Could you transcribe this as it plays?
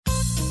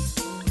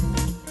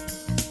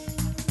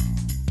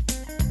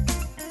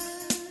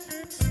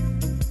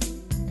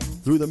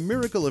Through the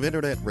miracle of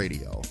Internet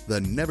radio,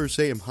 the Never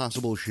Say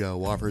Impossible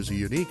show offers a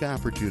unique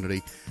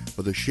opportunity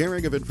for the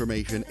sharing of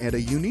information and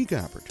a unique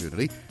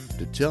opportunity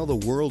to tell the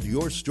world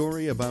your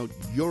story about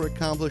your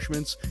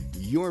accomplishments,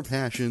 your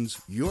passions,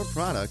 your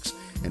products,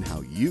 and how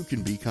you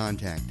can be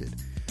contacted.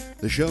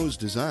 The show is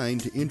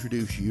designed to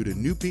introduce you to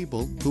new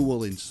people who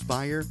will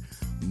inspire,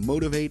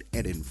 motivate,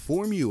 and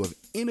inform you of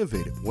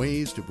innovative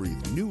ways to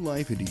breathe new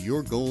life into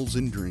your goals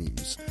and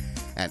dreams.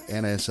 At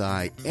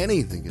NSI,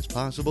 anything is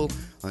possible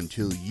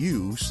until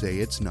you say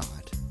it's not.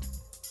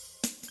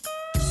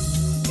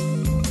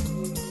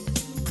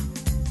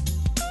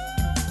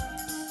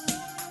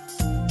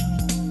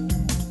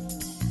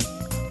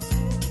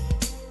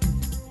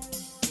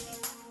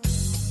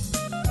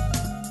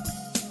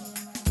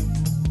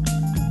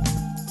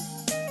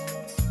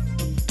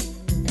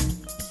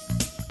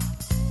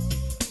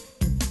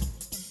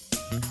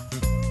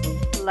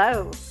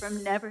 Hello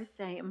from Never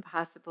Say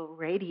Impossible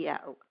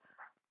Radio.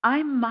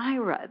 I'm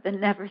Myra, the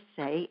Never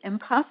Say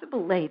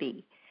Impossible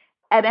Lady.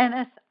 At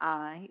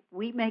NSI,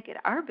 we make it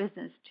our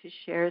business to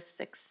share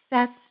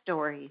success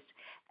stories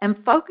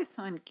and focus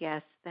on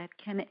guests that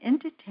can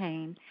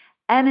entertain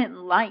and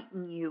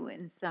enlighten you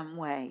in some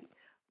way.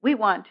 We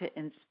want to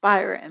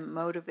inspire and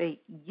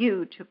motivate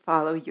you to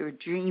follow your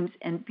dreams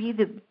and be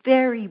the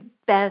very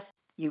best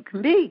you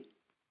can be.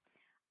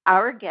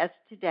 Our guest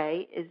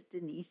today is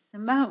Denise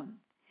Simone,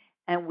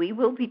 and we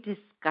will be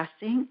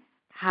discussing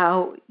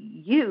how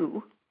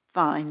you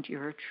find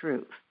your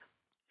truth.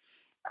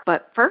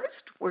 But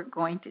first, we're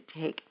going to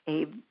take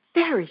a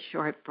very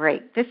short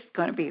break. This is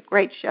going to be a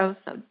great show,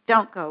 so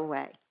don't go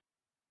away.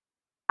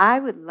 I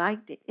would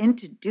like to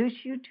introduce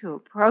you to a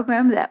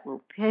program that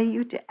will pay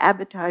you to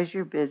advertise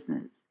your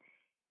business.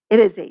 It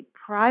is a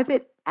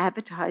private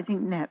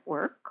advertising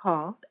network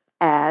called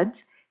Ads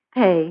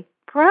Pay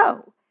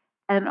Pro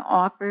and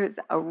offers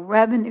a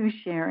revenue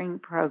sharing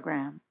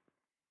program.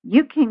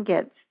 You can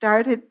get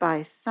started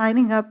by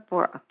signing up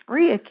for a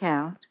free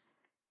account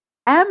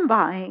and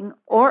buying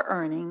or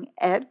earning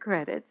ad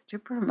credits to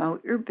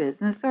promote your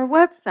business or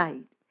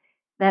website.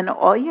 Then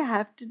all you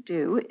have to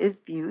do is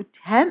view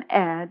 10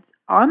 ads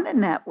on the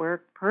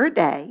network per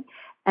day,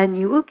 and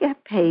you will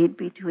get paid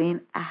between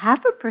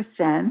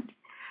 0.5%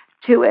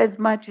 to as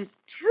much as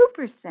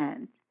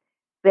 2%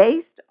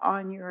 based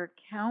on your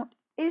account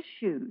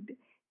issued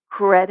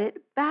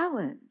credit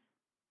balance.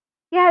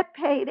 Get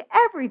paid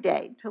every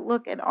day to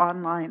look at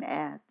online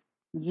ads.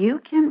 You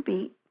can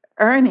be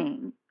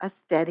earning a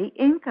steady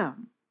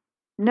income.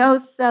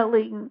 No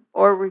selling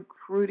or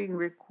recruiting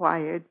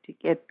required to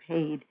get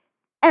paid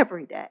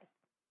every day.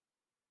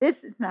 This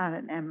is not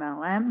an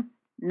MLM,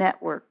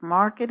 network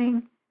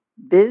marketing,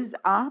 biz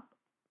op,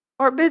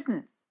 or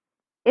business.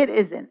 It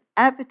is an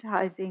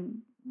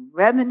advertising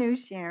revenue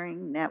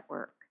sharing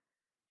network.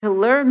 To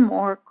learn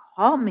more,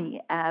 call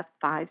me at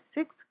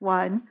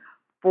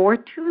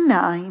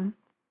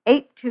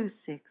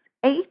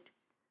 561-429-8268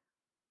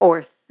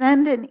 or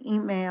send an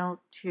email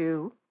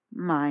to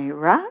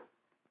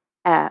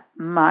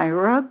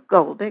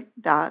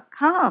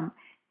myra@myragoldick.com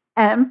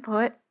and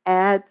put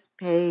Ads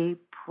Pay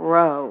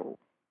Pro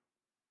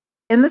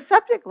in the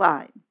subject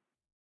line.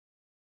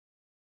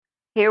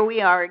 Here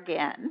we are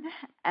again.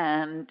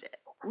 And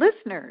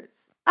listeners,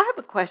 I have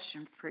a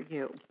question for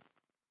you.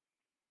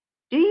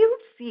 Do you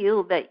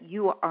feel that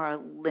you are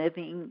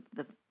living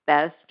the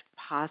best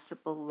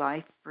possible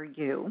life for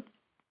you?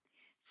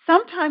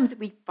 Sometimes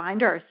we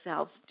find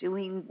ourselves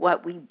doing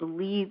what we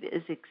believe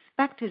is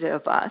expected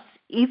of us,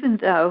 even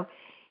though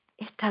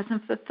it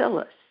doesn't fulfill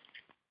us.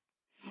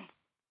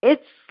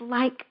 It's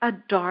like a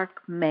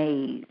dark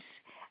maze,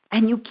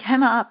 and you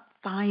cannot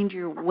find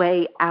your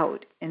way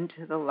out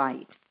into the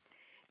light.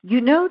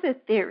 You know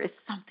that there is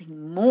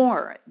something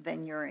more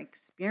than you're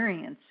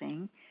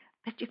experiencing,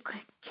 but you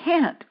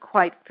can't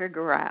quite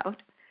figure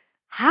out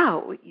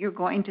how you're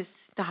going to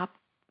stop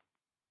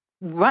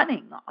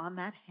running on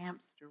that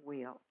hamster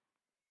wheel.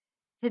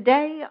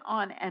 Today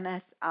on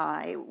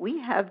NSI, we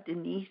have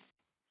Denise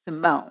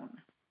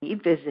Simone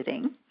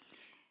visiting.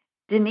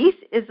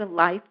 Denise is a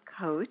life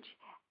coach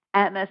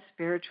and a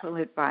spiritual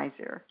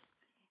advisor,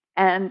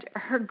 and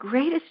her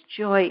greatest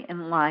joy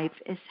in life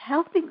is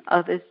helping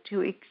others to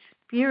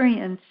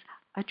experience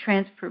a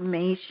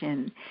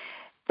transformation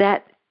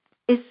that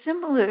is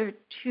similar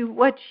to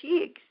what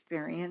she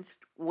experienced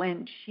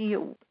when she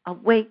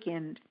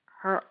awakened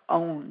her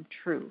own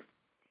truth.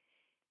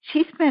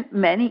 She spent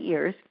many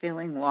years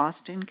feeling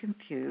lost and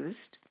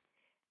confused.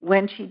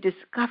 When she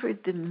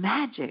discovered the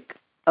magic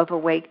of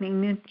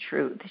awakening the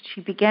truth,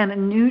 she began a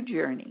new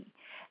journey,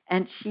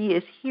 and she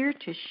is here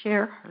to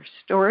share her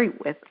story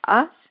with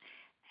us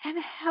and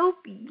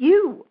help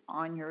you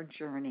on your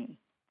journey.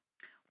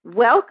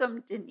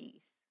 Welcome,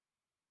 Denise.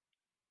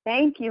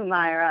 Thank you,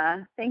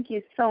 Myra. Thank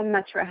you so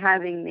much for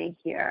having me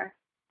here.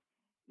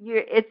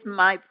 It's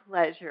my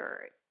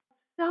pleasure.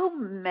 So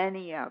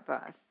many of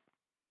us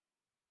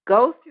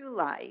go through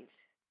life,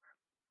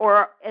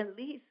 or at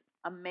least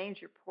a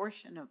major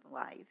portion of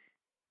life,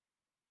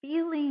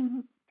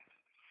 feeling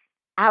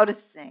out of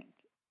sync,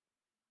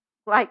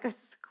 like a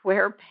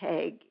square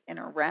peg in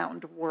a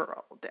round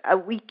world.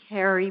 We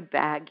carry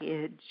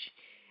baggage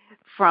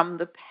from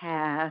the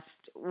past.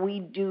 We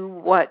do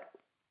what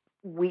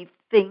we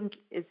think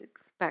is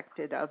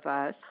expected of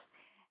us,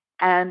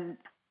 and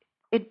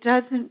it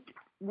doesn't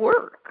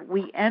work.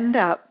 We end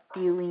up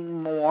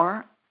feeling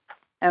more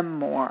and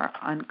more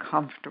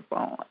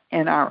uncomfortable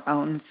in our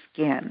own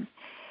skin.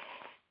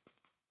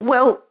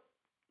 Well,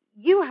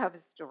 you have a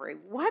story.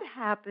 What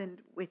happened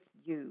with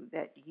you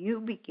that you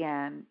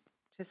began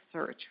to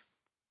search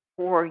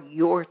for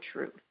your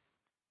truth?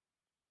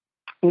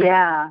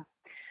 Yeah,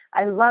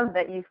 I love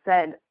that you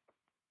said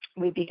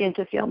we begin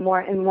to feel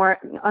more and more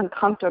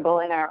uncomfortable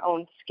in our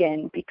own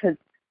skin, because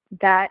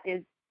that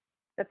is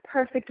the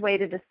perfect way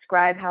to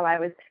describe how I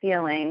was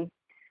feeling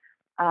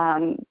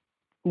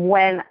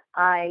when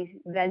I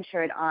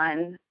ventured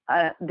on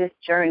this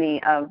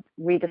journey of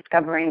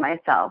rediscovering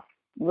myself,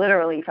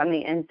 literally from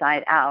the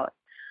inside out.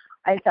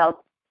 I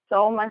felt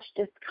so much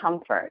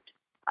discomfort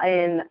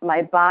in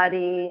my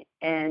body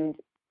and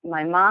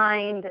my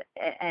mind,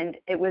 and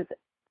it was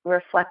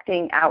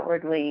reflecting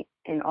outwardly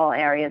in all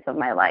areas of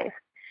my life.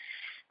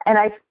 And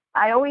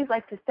I always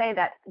like to say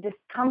that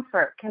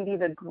discomfort can be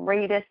the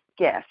greatest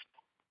gift,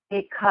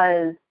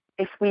 because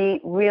if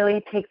we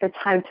really take the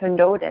time to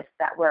notice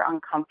that we're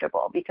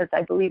uncomfortable, because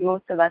I believe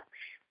most of us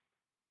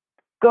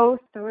go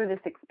through this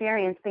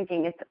experience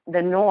thinking it's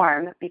the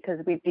norm because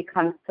we've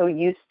become so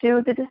used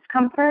to the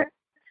discomfort,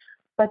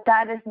 but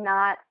that is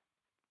not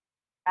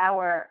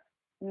our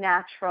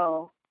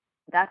natural,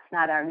 that's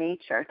not our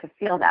nature to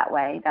feel that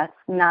way. That's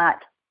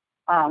not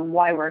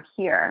why we're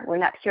here. We're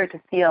not here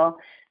to feel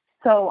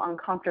so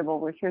uncomfortable.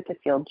 We're here to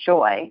feel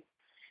joy.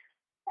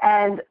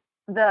 And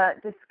the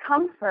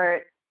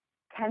discomfort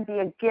can be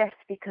a gift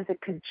because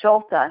it could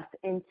jolt us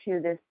into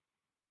this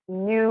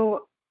new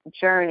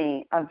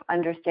journey of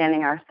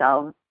understanding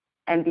ourselves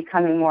and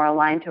becoming more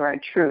aligned to our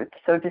truth.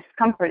 So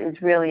discomfort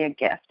is really a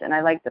gift, and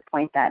I like to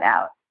point that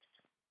out.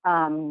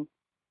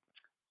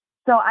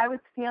 So I was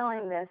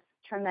feeling this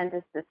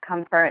tremendous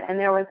discomfort, and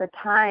there was a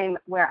time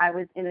where I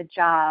was in a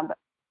job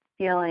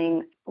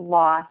feeling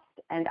lost,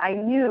 and I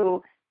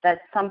knew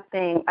that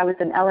I was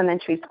an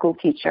elementary school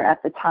teacher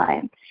at the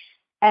time,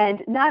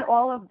 and not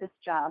all of this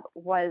job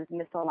was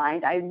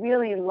misaligned. I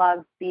really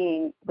loved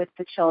being with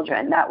the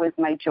children. That was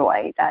my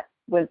joy. That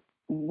was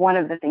one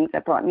of the things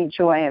that brought me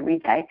joy every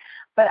day.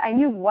 But I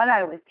knew what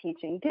I was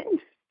teaching didn't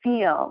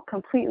feel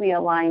completely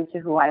aligned to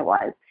who I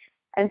was.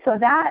 And so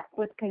that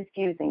was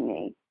confusing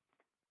me.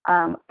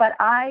 But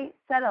I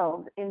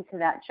settled into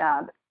that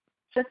job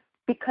just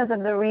because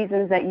of the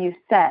reasons that you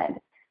said,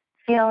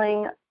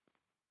 feeling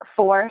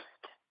forced,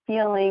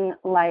 feeling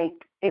like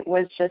it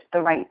was just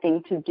the right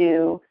thing to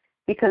do,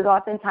 because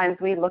oftentimes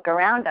we look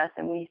around us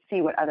and we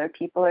see what other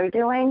people are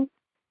doing,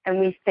 and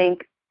we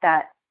think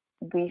that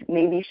we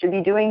maybe should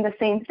be doing the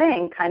same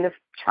thing, kind of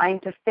trying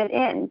to fit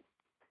in.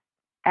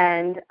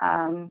 And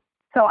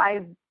so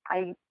I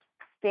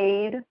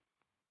stayed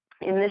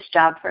in this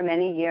job for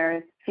many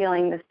years,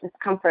 feeling this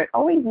discomfort,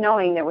 always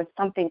knowing there was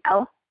something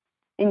else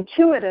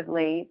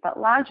intuitively, but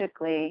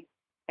logically,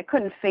 I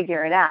couldn't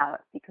figure it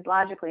out, because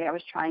logically I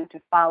was trying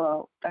to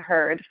follow the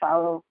herd,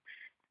 follow,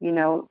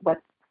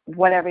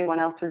 what everyone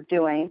else was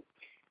doing.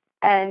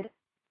 And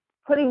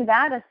putting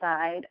that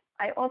aside,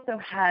 I also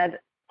had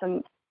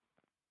some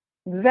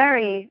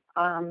very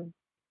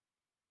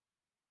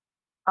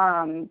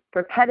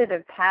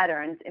repetitive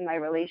patterns in my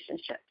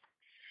relationships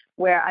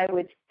where I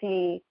would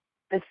see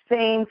the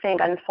same thing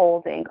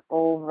unfolding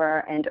over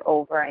and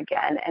over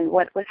again. And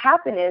what would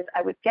happen is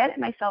I would get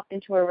myself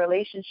into a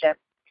relationship,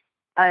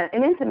 an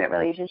intimate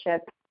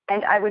relationship,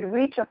 and I would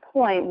reach a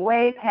point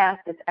way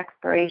past its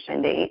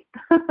expiration date.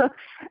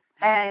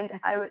 And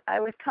I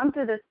would come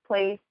to this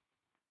place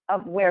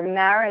of where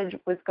marriage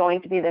was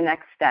going to be the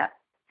next step,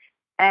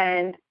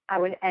 and I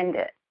would end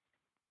it.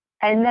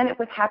 And then it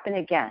would happen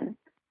again.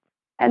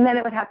 And then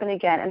it would happen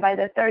again. And by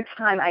the third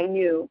time, I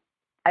knew,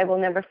 I will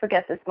never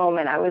forget this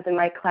moment. I was in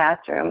my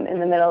classroom in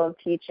the middle of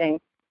teaching.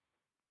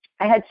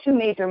 I had two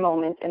major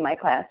moments in my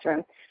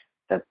classroom.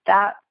 So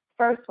that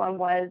first one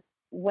was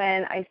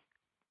when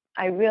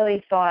I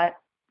really thought,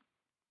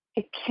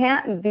 it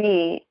can't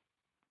be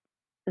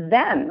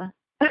them.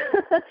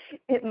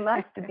 It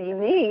must be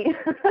me.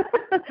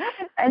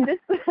 And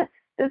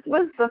this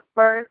was the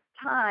first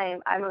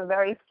time. I'm a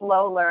very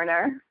slow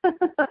learner.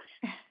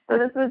 So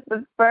this was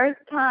the first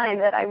time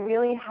that I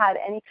really had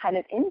any kind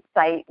of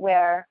insight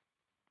where,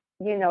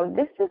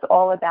 this is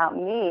all about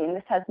me, and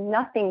this has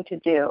nothing to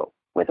do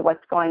with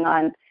what's going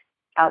on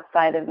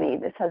outside of me.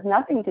 This has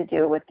nothing to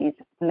do with these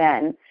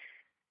men.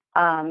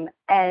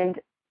 And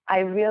I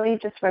really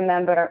just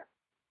remember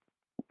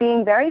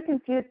being very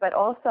confused, but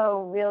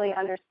also really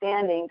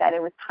understanding that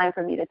it was time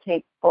for me to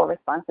take full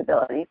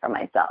responsibility for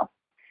myself.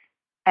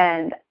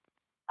 And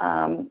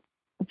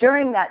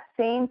during that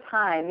same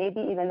time,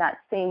 maybe even that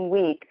same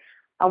week,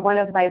 on one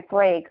of my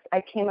breaks, I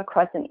came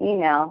across an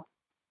email,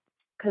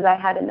 because I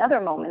had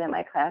another moment in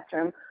my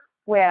classroom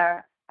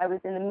where I was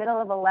in the middle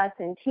of a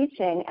lesson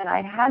teaching, and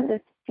I had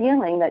this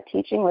feeling that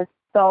teaching was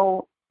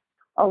so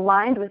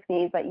aligned with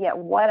me, but yet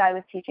what I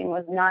was teaching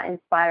was not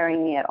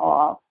inspiring me at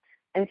all.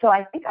 And so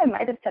I think I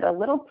might have said a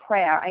little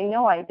prayer. I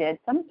know I did,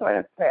 some sort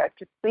of prayer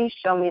to please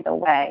show me the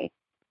way,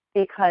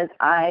 because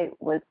I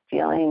was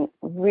feeling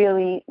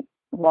really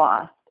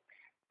lost.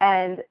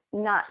 And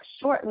not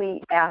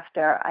shortly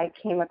after, I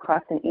came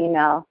across an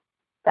email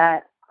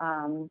that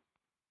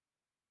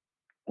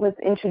was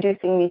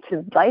introducing me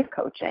to life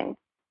coaching.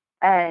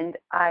 And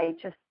I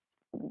just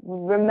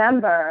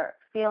remember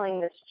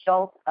feeling this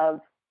jolt of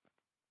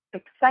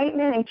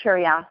excitement and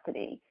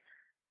curiosity.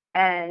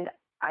 And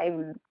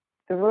I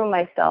threw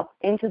myself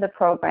into the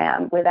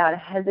program without a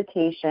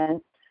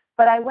hesitation.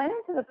 But I went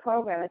into the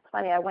program, it's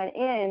funny, I went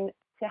in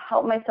to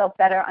help myself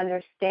better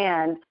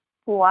understand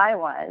who I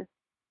was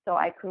so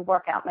I could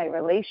work out my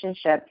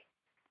relationships.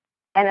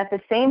 And at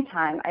the same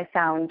time, I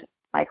found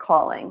my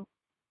calling.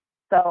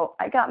 So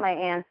I got my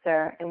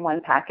answer in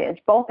one package,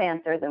 both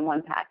answers in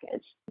one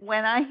package.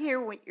 When I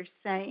hear what you're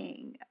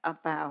saying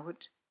about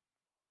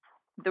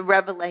the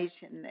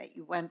revelation that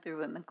you went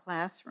through in the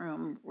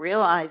classroom,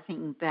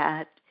 realizing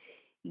that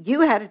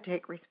you had to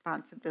take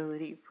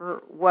responsibility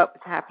for what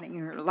was happening in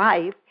your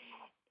life,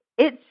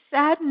 it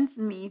saddens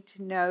me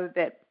to know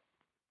that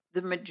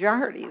the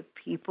majority of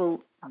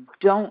people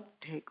don't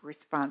take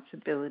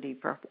responsibility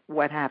for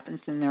what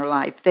happens in their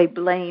life. They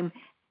blame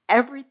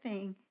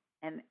everything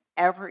and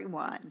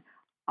everyone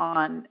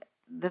on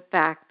the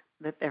fact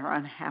that they're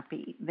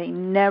unhappy. They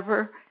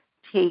never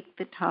take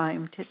the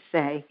time to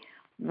say,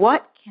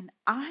 what can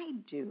I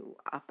do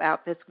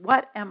about this?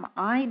 What am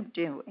I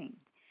doing?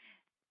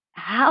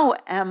 How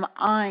am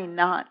I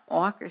not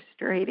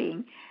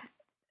orchestrating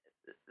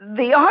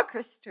the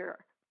orchestra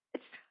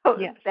so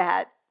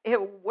that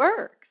it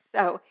works?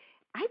 So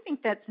I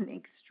think that's an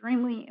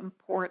extremely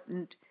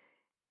important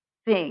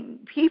thing.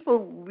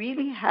 People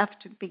really have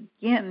to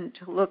begin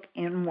to look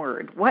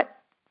inward. What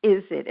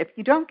is it? If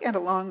you don't get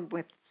along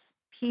with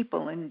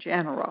people in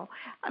general,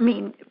 I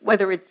mean,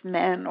 whether it's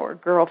men or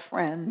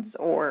girlfriends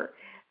or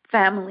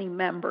family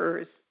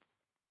members,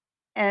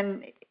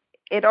 and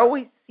it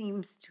always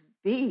seems to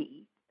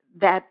be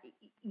that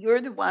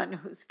you're the one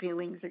whose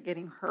feelings are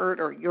getting hurt,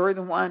 or you're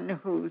the one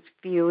who's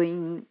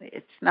feeling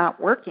it's not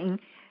working.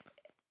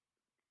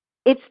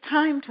 It's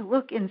time to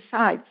look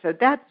inside. So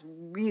that's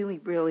really,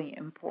 really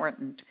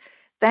important.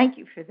 Thank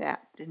you for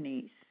that,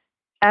 Denise.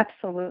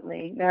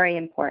 Absolutely. Very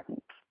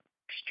important.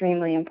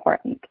 Extremely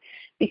important.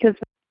 Because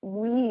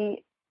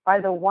we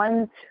are the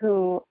ones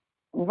who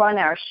run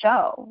our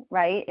show,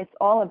 right? It's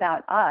all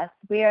about us.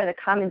 We are the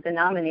common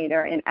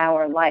denominator in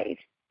our life.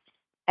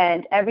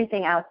 And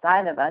everything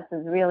outside of us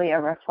is really a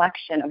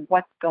reflection of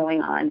what's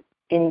going on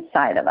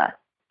inside of us.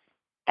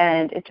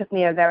 And it took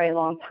me a very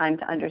long time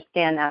to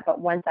understand that.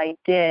 But once I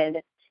did,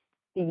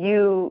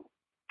 you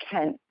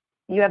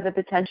have the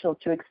potential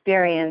to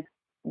experience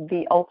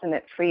the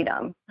ultimate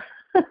freedom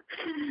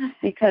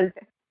because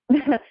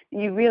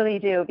you really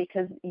do,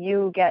 because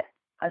you get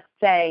a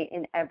say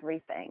in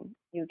everything.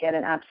 You get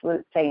an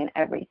absolute say in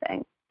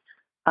everything.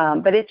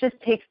 But it just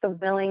takes the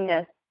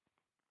willingness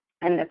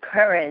and the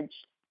courage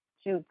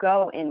to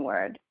go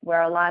inward,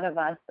 where a lot of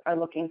us are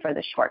looking for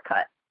the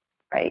shortcut,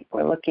 right?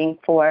 We're looking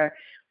for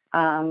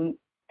to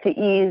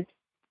ease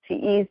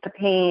the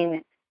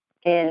pain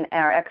in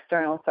our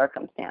external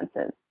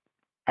circumstances.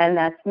 And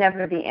that's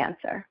never the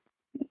answer.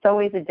 It's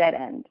always a dead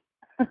end.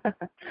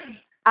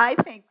 I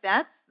think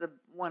that's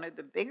one of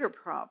the bigger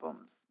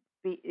problems.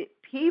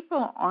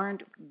 People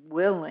aren't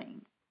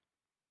willing,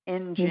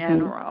 in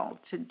general,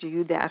 to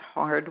do that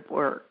hard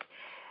work,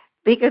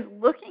 because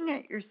looking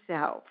at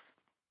yourself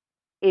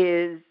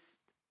is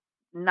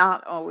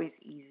not always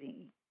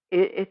easy.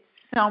 It's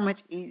so much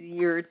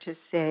easier to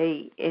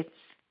say it's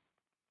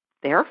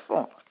their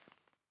fault.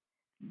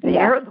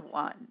 They're the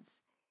ones.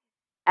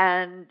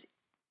 And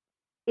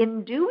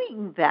in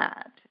doing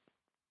that,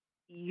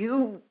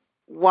 you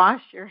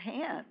wash your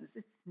hands.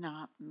 It's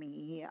not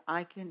me.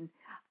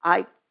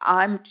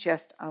 I'm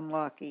just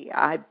unlucky.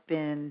 I've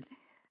been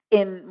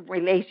in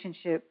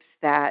relationships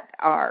that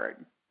are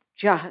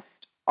just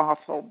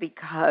awful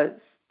because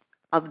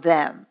of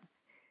them.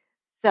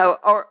 So,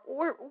 or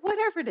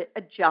whatever,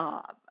 a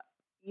job,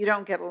 you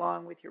don't get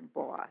along with your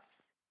boss.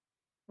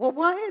 Well,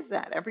 why is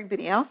that?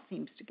 Everybody else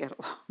seems to get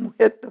along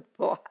with the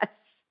boss.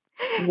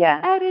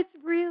 Yeah. And it's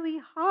really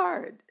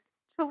hard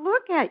to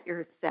look at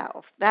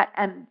yourself. That's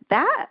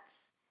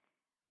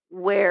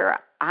where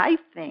I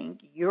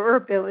think your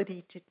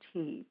ability to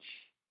teach,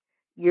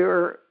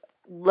 your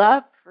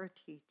love for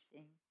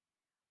teaching,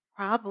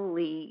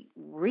 probably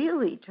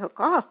really took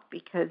off,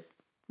 because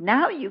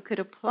now you could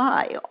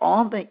apply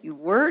all that you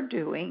were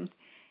doing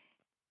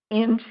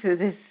into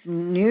this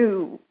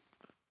new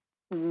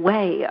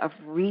way of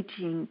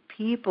reaching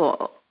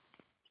people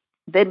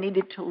that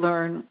needed to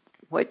learn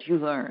what you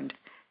learned.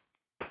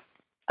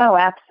 Oh,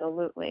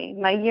 absolutely.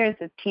 My years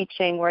of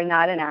teaching were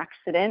not an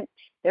accident.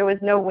 There was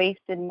no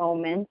wasted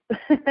moments.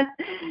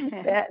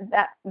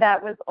 that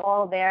was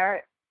all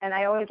there. And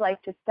I always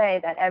like to say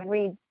that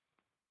every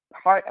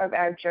part of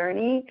our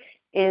journey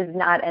is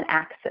not an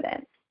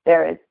accident.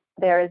 There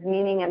is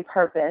meaning and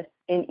purpose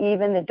in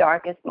even the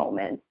darkest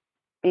moments,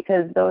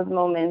 because those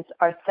moments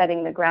are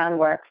setting the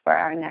groundwork for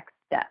our next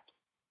steps.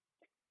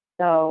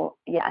 So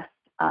yes,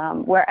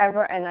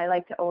 wherever, and I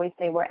like to always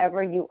say,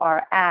 wherever you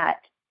are at,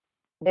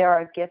 there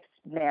are gifts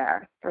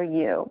there for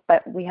you,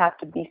 but we have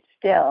to be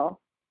still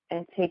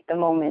and take the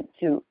moment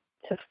to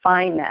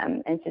find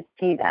them and to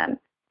see them,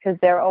 because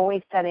they're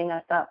always setting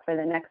us up for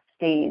the next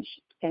stage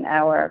in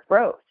our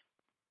growth,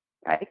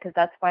 right? Because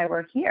that's why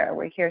we're here.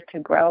 We're here to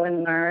grow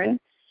and learn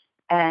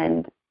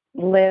and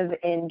live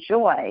in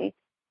joy.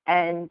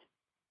 And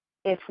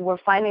if we're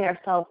finding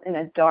ourselves in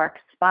a dark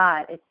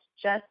spot, it's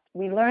just,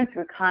 we learn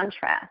through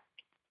contrast,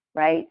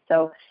 right?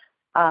 So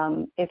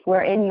if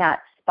we're in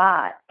that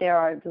spot, there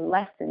are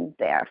lessons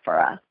there for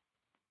us.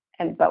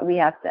 But we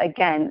have to,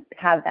 again,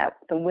 have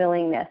the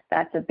willingness.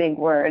 That's a big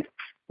word,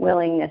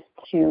 willingness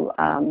to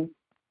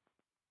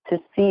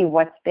see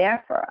what's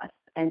there for us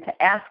and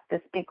to ask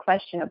this big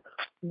question of,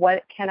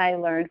 what can I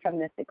learn from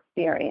this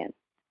experience?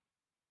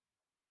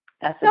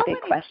 That's a big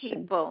question. So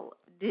many people,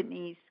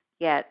 Denise,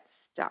 get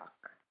stuck.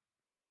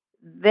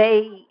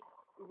 They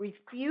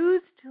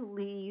refuse to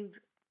leave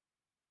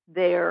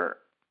their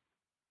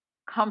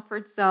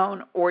comfort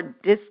zone or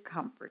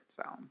discomfort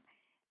zone.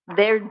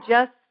 They're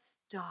just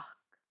stuck.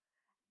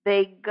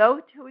 They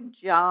go to a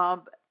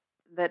job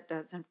that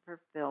doesn't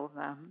fulfill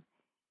them.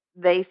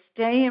 They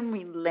stay in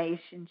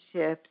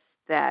relationships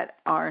that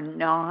are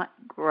not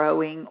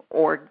growing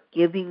or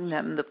giving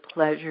them the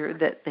pleasure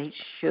that they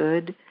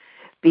should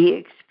be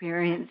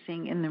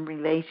experiencing in the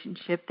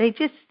relationship. They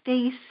just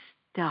stay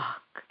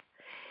stuck.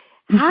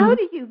 Mm-hmm. How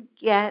do you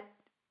get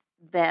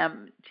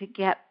them to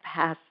get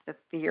past the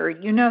fear?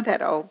 You know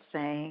that old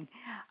saying,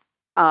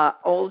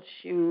 old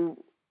shoe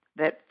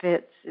that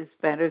fits is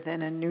better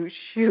than a new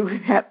shoe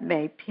that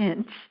may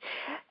pinch.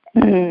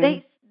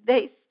 Mm-hmm.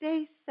 They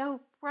stay so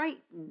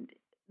frightened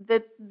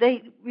that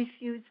they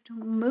refuse to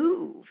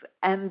move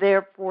and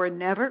therefore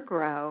never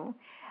grow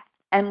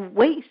and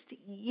waste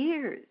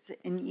years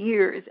and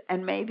years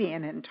and maybe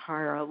an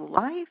entire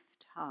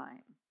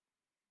lifetime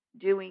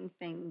doing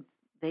things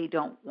they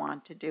don't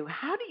want to do.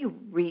 How do you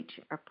reach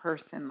a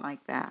person like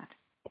that?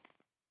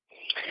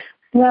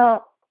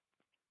 Well,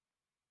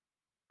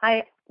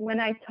 when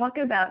I talk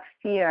about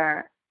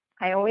fear,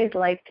 I always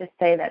like to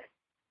say that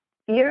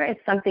fear is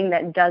something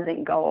that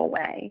doesn't go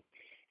away.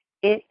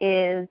 It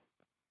is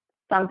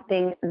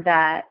something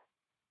that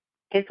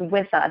is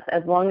with us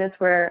as long as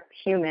we're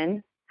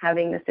human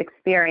having this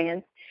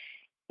experience.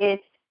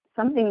 It's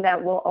something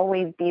that will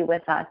always be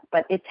with us,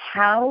 but it's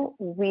how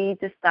we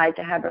decide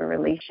to have a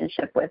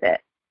relationship with it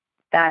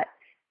that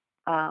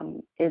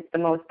is the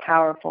most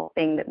powerful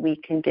thing that we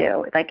can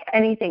do. Like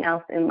anything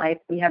else in life,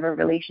 we have a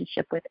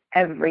relationship with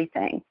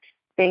everything,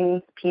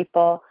 things,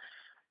 people,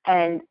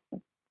 and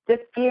the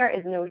fear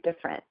is no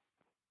different.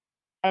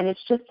 And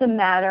it's just a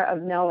matter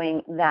of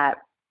knowing that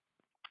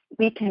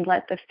we can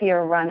let the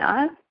fear run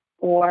us,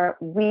 or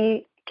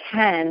we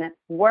can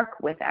work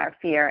with our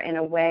fear in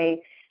a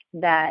way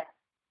that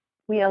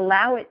we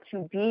allow it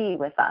to be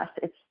with us.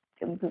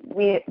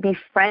 We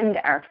befriend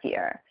our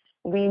fear.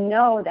 We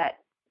know that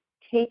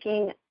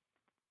taking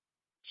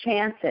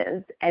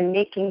chances and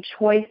making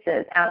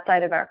choices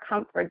outside of our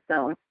comfort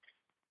zone,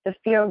 the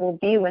fear will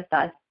be with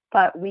us,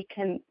 but we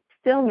can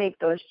still make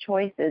those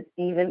choices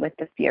even with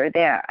the fear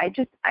there.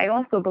 I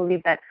also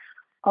believe that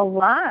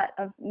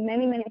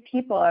many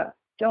people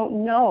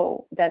don't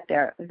know that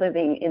they're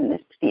living in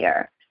this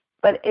fear.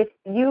 But if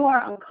you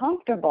are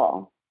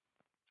uncomfortable,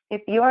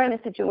 if you're in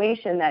a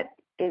situation that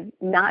is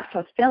not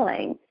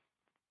fulfilling,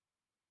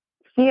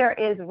 fear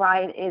is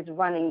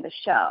running the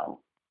show.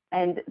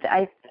 And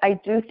I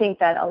do think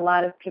that a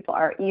lot of people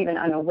are even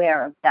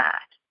unaware of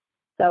that.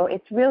 So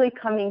it's really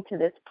coming to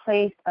this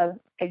place of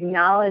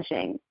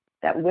acknowledging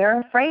that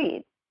we're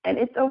afraid, and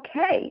it's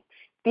okay.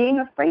 Being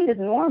afraid is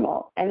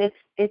normal, and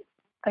it's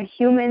a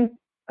human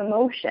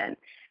emotion.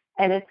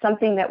 And it's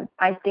something that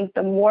I think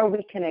the more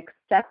we can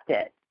accept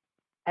it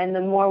and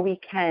the more we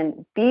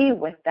can be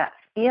with that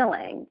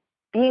feeling,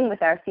 being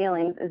with our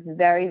feelings is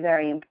very,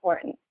 very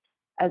important,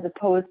 as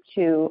opposed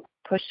to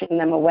pushing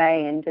them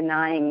away and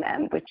denying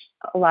them, which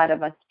a lot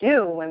of us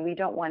do when we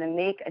don't want to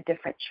make a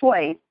different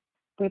choice.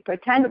 We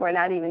pretend we're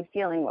not even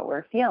feeling what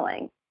we're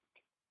feeling.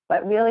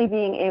 But really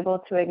being able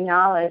to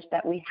acknowledge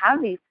that we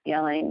have these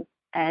feelings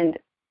and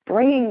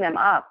bringing them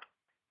up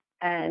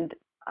and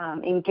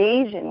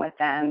engaging with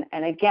them.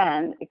 And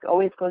again, it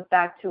always goes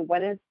back to,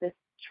 what is this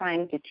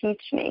trying to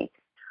teach me?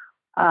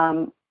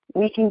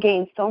 We can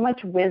gain so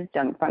much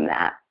wisdom from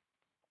that.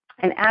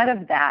 And out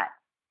of that,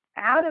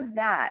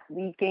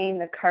 we gain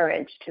the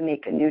courage to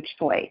make a new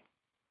choice.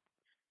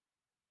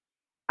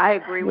 I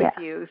agree with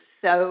you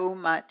so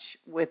much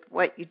with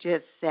what you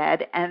just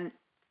said. And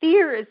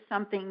fear is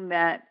something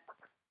that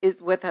is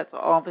with us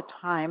all the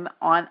time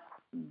on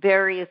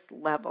various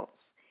levels.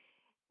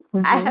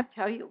 Mm-hmm. I have to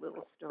tell you a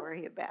little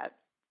story about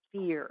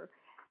fear.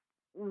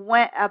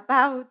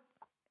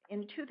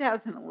 In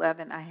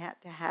 2011, I had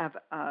to have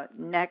a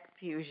neck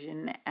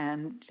fusion,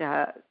 and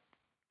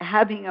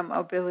having a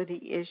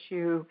mobility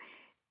issue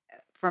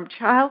from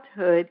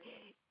childhood,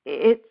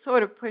 it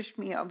sort of pushed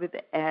me over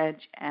the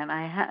edge, and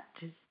I had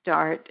to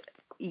start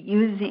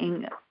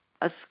using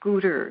a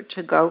scooter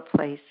to go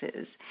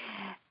places.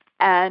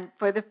 And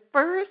for the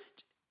first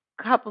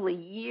couple of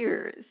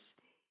years,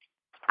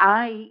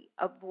 I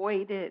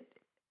avoided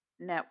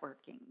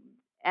networking.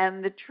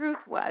 And the truth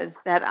was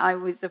that I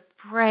was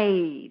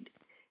afraid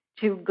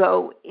to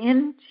go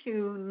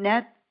into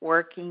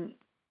networking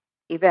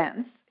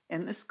events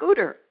in the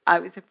scooter. I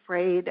was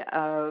afraid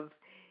of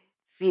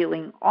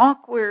feeling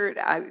awkward.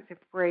 I was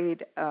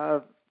afraid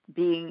of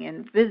being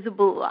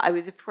invisible. I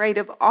was afraid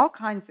of all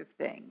kinds of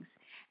things.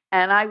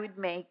 And I would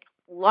make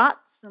lots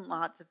and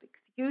lots of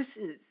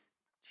excuses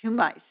to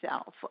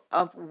myself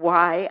of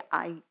why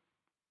I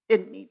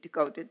didn't need to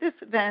go to this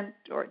event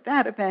or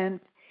that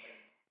event.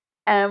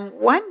 And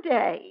one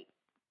day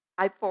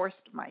I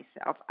forced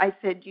myself. I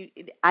said,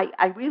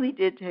 I really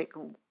did take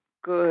a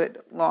good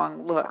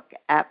long look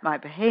at my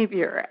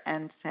behavior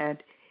and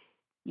said,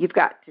 you've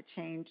got to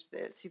change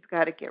this. You've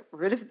got to get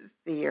rid of the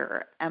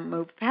fear and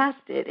move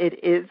past it. It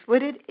is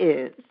what it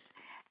is.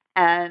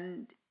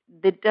 And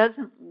that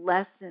doesn't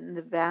lessen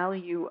the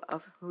value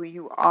of who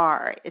you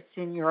are. It's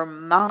in your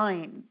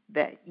mind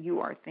that you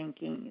are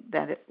thinking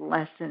that it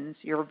lessens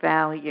your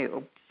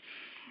value.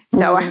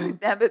 So I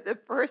remember the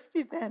first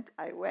event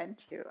I went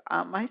to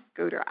on my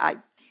scooter, I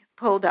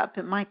pulled up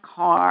in my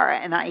car,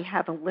 and I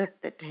have a lift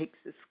that takes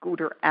the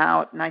scooter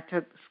out, and I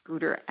took the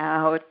scooter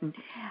out, and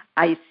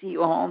I see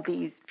all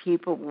these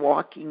people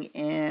walking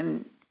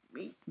in,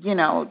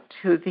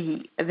 to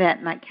the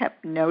event, and I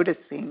kept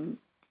noticing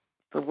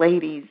the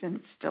ladies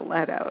in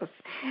stilettos.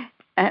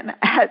 And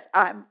as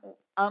I'm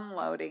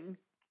unloading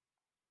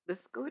the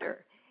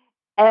scooter,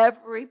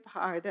 every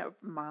part of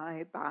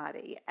my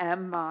body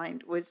and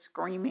mind was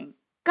screaming,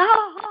 go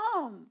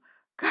home,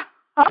 go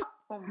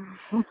home.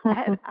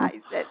 And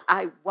I said,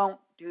 I won't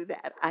do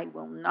that. I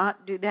will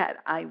not do that.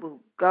 I will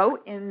go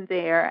in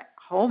there,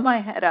 hold my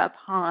head up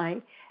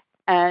high,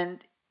 and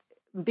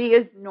be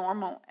as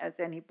normal as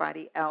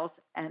anybody else,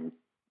 and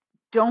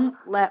don't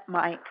let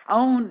my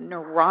own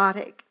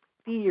neurotic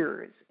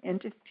fears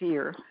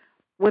interfere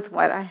with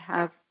what I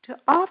have to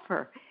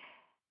offer.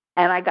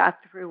 And I got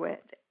through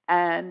it.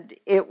 And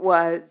it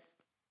was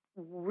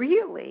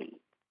really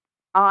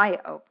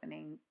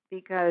eye-opening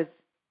because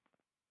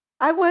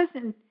I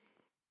wasn't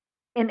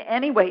in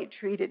any way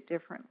treated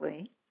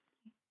differently.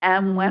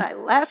 And when I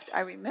left,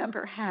 I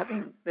remember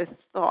having this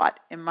thought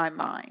in my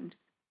mind.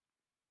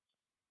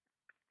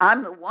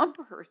 I'm the one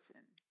person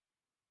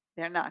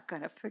they're not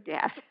going to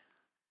forget.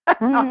 I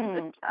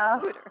love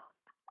that.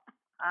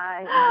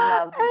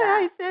 And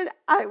I said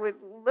I was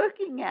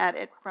looking at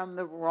it from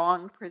the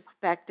wrong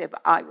perspective.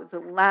 I was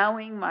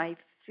allowing my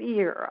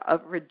fear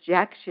of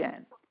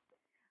rejection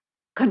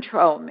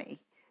control me.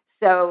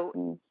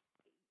 So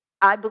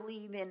I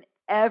believe in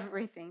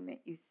everything that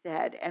you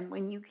said. And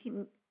when you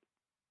can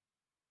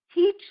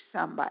teach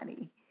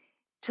somebody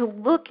to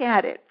look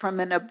at it from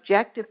an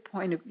objective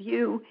point of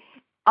view,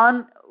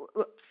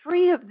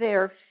 free of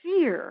their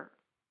fear,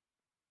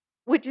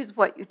 which is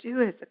what you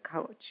do as a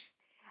coach.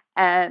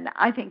 And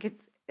I think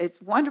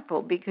it's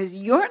wonderful because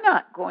you're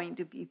not going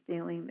to be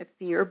feeling the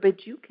fear,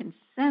 but you can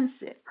sense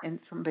it in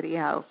somebody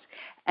else,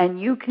 and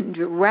you can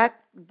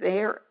direct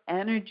their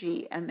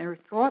energy and their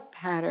thought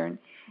pattern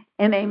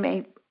in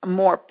a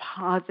more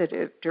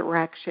positive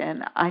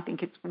direction. I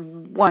think it's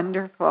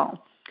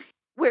wonderful.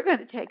 We're going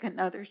to take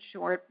another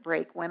short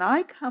break. When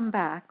I come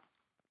back,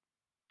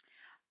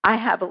 I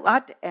have a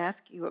lot to ask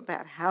you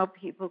about how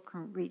people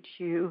can reach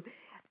you,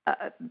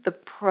 the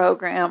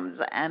programs,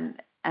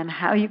 and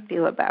how you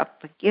feel about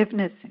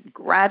forgiveness and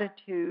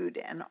gratitude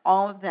and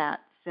all of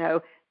that.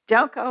 So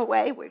don't go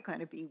away. We're going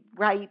to be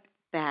right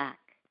back.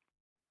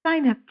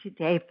 Sign up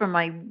today for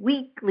my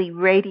weekly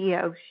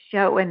radio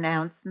show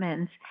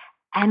announcements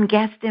and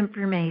guest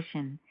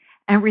information,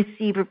 and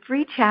receive a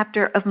free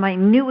chapter of my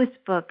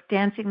newest book,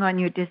 Dancing on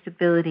Your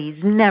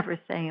Disabilities, Never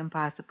Say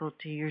Impossible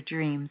to Your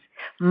Dreams,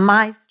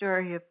 my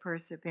story of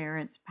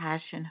perseverance,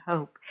 passion,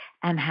 hope,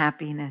 and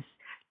happiness.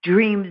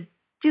 Dreams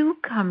do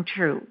come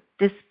true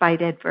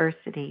despite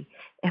adversity.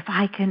 If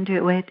I can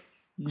do it,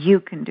 you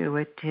can do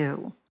it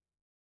too.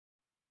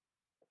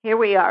 Here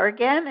we are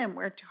again, and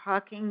we're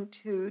talking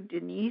to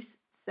Denise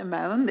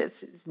Simone. This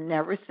is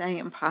Never Say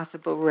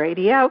Impossible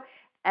Radio,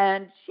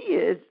 and she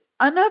is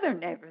another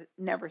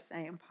Never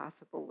Say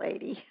Impossible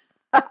lady.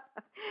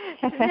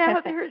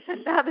 Now there's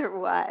another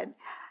one.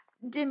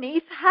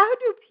 Denise, how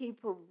do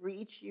people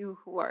reach you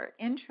who are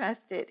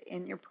interested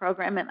in your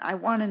program? And I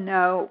want to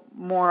know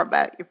more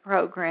about your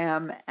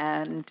program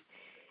and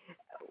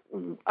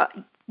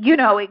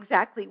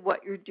exactly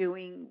what you're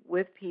doing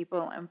with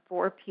people and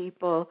for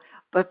people.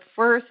 But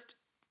first,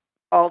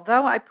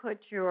 although I put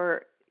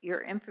your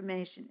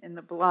information in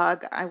the blog,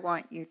 I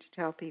want you to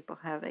tell people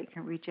how they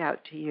can reach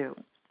out to you.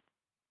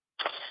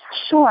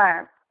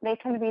 Sure. They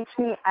can reach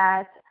me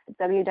at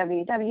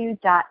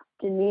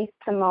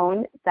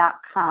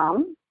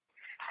www.denisesimone.com.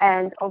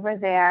 And over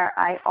there,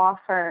 I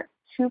offer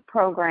 2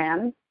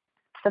 programs.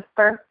 The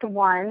first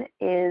one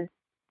is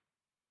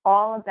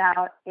all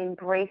about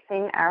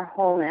embracing our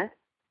wholeness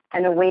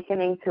and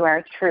awakening to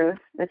our truth,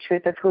 the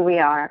truth of who we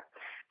are.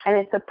 And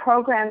it's a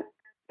program,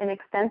 an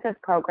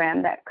extensive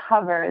program that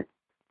covers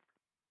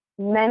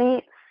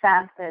many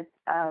facets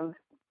of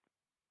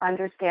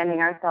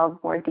understanding ourselves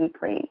more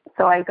deeply.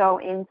 So I go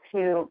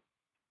into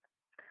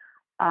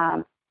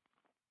the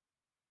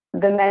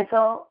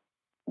mental,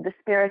 the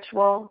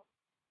spiritual,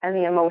 and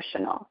the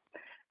emotional.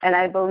 And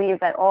I believe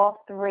that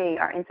all three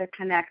are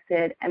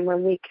interconnected, and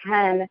when we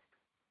can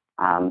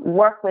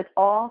work with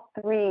all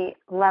three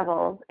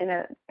levels in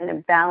a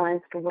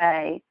balanced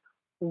way,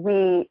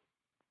 we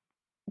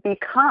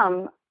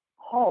become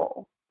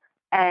whole.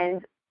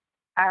 And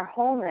our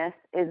wholeness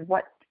is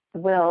what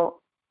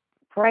will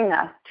bring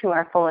us to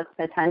our fullest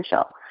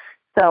potential.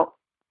 So,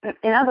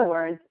 in other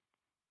words,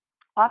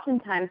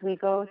 oftentimes we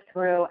go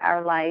through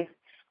our life,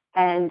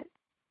 and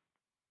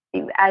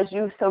as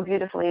you so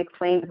beautifully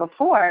explained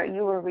before,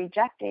 you were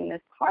rejecting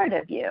this part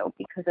of you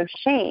because of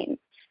shame.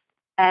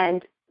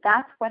 And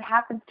that's what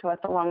happens to us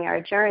along our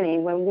journey.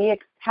 When we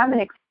have an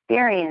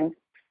experience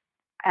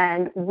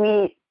and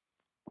we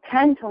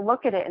tend to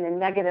look at it in a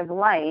negative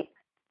light,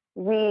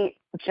 we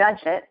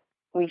judge it,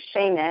 we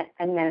shame it,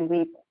 and then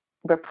we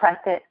repress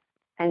it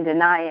and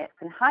deny it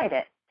and hide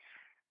it.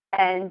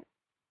 And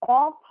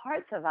all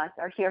parts of us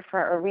are here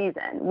for a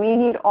reason. We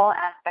need all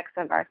aspects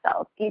of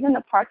ourselves, even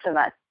the parts of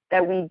us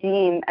that we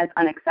deem as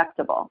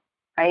unacceptable,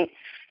 right?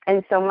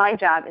 And so my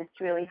job is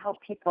to really help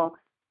people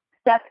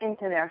step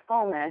into their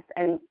fullness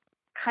and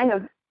kind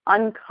of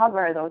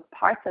uncover those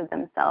parts of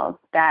themselves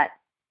that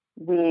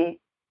we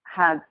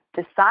have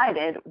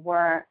decided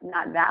were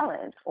not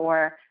valid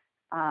or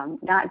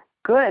not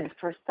good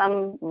for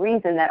some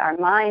reason that our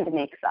mind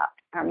makes up.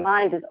 Our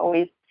mind is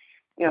always,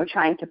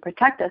 trying to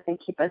protect us and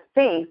keep us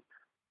safe,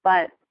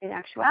 but in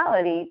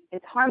actuality,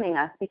 it's harming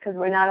us because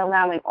we're not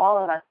allowing all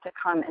of us to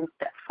come and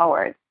step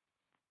forward.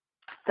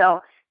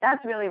 So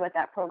that's really what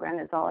that program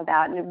is all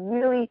about, and it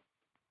really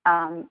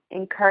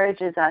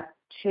encourages us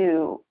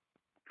to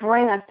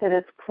bring us to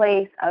this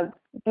place of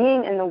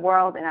being in the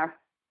world in our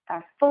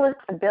fullest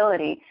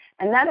ability,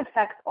 and that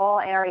affects all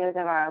areas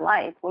of our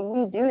life. When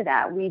we do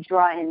that, we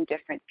draw in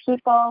different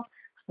people,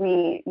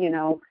 we,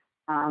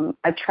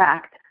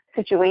 attract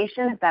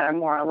situations that are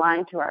more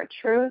aligned to our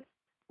truth,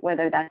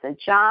 whether that's a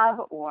job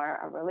or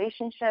a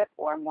relationship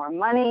or more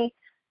money.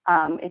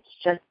 It's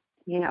just,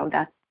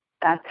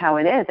 that's how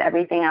it is.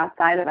 Everything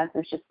outside of us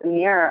is just a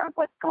mirror of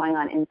what's going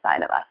on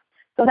inside of us.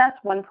 So that's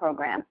one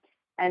program.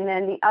 And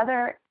then the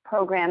other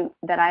program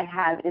that I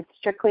have is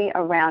strictly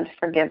around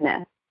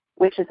forgiveness,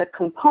 which is a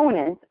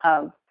component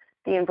of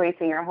the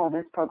Embracing Your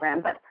Wholeness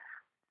program. But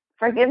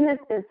forgiveness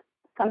is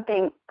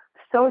something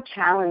so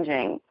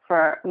challenging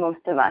for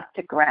most of us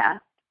to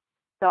grasp.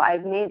 So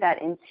I've made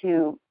that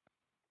into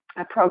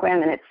a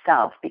program in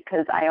itself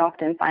because I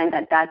often find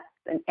that that's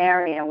an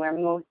area where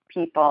most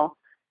people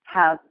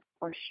have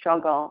or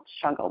struggle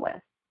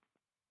with.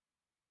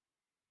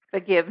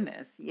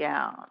 Forgiveness,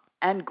 yeah.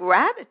 And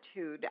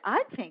gratitude.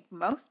 I think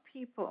most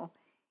people,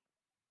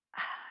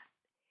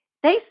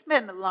 they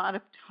spend a lot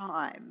of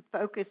time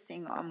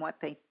focusing on what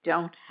they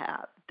don't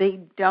have. They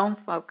don't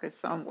focus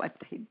on what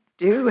they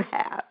do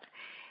have.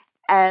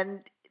 And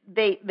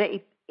they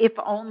if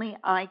only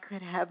I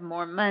could have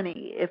more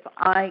money, if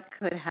I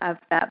could have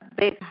that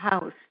big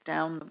house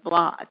down the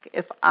block,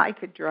 if I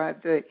could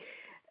drive the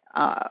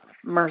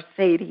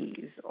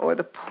Mercedes or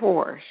the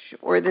Porsche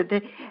or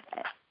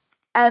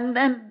and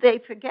then they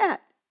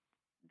forget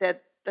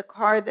that the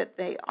car that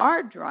they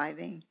are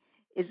driving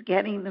is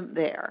getting them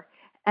there,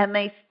 and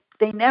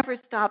they never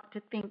stop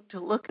to think to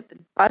look at the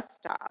bus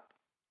stop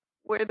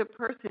where the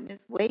person is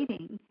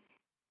waiting,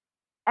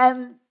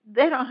 and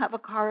they don't have a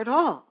car at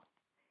all,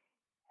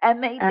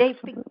 and they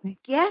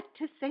forget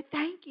to say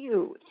thank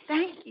you.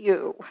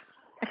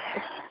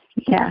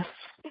 Yes,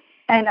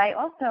 and I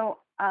also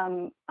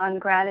on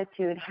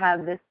gratitude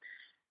have this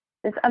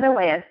other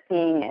way of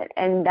seeing it,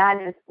 and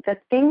that is the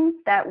things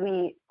that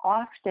we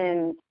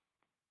often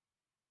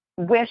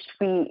wish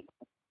we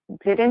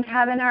didn't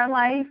have in our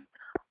life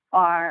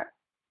are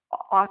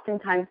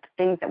oftentimes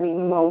things that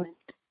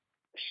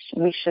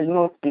we should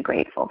most be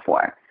grateful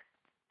for.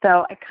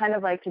 So I kind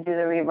of like to do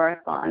the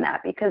reversal on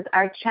that, because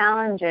our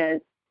challenge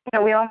is,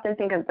 we often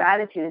think of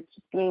gratitude as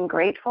just being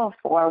grateful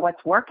for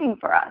what's working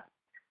for us,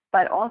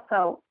 but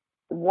also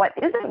what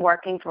isn't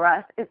working for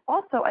us is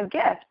also a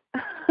gift.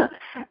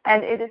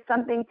 And it is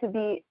something to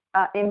be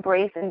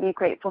embraced and be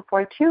grateful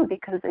for too,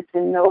 because it's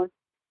in those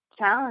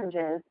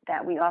challenges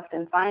that we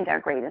often find our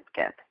greatest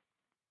gift.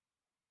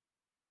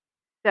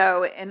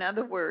 So, in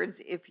other words,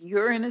 if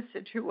you're in a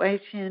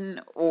situation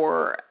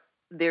or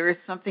there is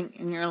something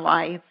in your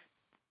life,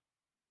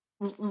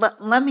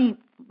 let me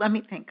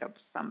think of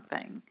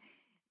something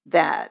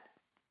that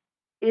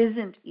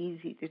isn't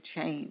easy to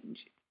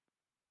change.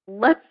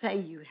 Let's say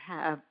you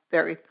have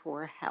very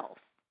poor health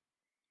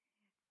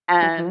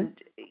and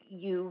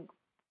you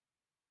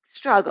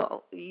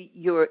struggle.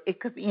 It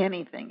could be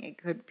anything.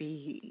 It could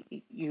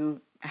be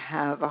you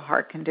have a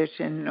heart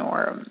condition,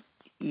 or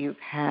you've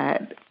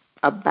had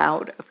a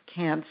bout of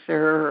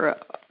cancer,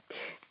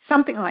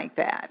 something like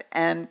that,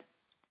 and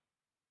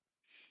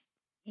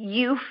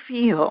you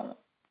feel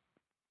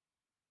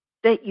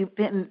that you've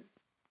been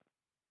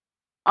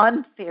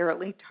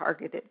unfairly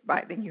targeted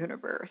by the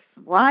universe.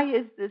 Why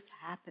is this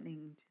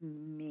happening to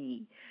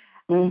me?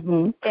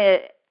 Mm-hmm.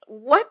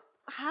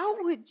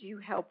 How would you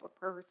help a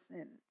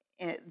person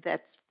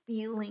that's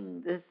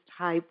feeling this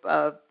type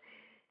of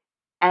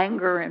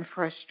anger and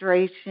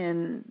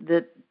frustration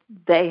that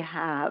they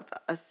have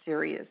a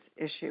serious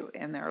issue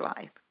in their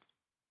life?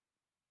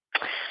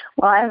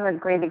 Well, I have a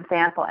great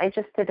example. I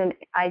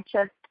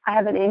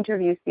have an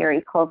interview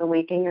series called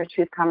Awaken Your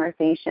Truth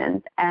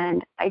Conversations,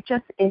 and I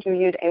just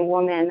interviewed a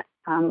woman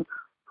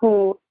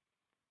who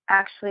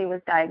actually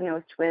was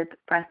diagnosed with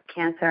breast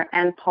cancer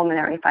and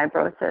pulmonary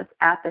fibrosis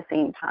at the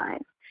same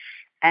time.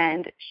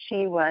 And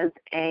she was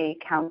a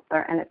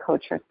counselor and a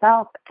coach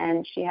herself,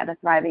 and she had a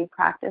thriving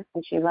practice,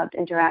 and she loved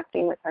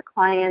interacting with her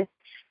clients.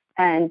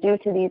 And due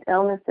to these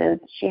illnesses,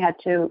 she had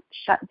to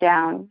shut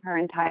down her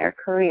entire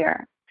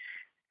career.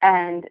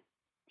 And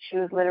she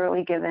was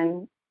literally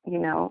given,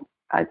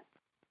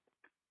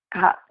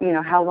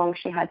 how long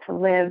she had to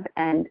live,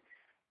 and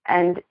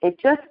it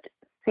just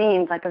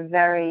seemed like a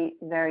very,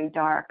 very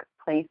dark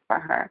place for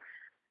her.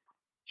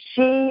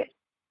 She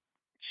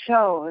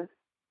chose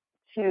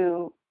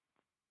to,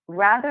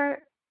 rather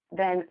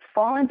than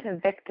fall into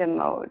victim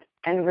mode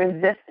and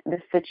resist the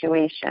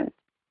situation,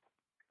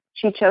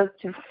 she chose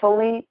to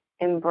fully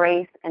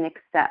embrace and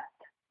accept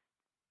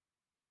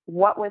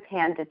what was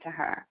handed to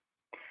her.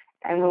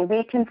 And when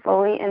we can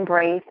fully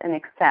embrace and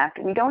accept,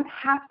 we don't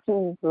have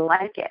to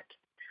like it,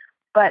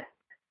 but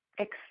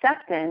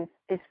acceptance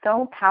is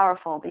so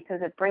powerful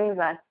because it brings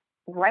us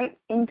right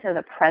into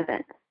the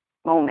present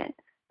moment.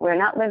 We're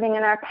not living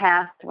in our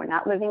past. We're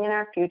not living in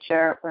our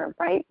future. We're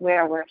right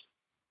where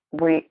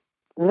we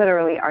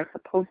literally are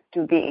supposed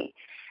to be.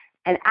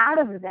 And out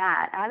of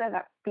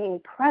that being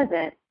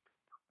present,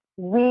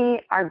 we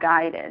are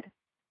guided.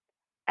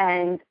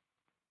 And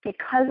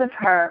because of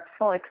her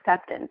full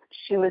acceptance,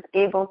 she was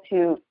able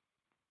to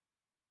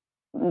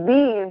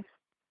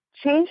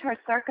change her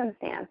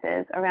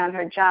circumstances around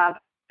her job,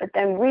 but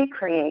then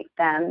recreate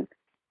them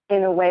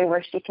in a way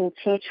where she can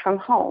teach from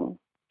home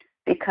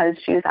because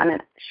she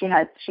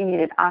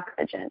needed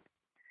oxygen.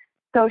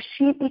 So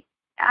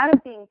out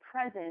of being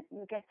present,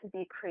 you get to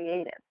be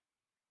creative,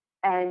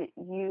 and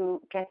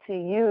you get to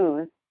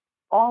use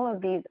all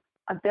of these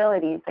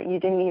abilities that you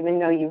didn't even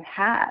know you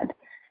had.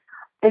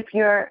 If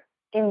you're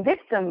in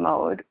victim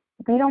mode,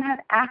 we don't have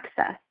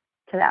access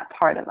to that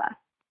part of us.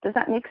 Does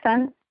that make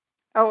sense?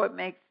 Oh, it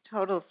makes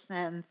total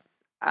sense.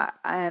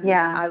 And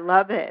yeah. I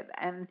love it.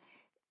 And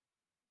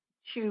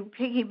to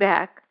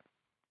piggyback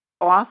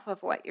off of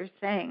what you're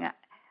saying,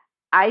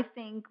 I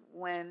think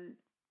when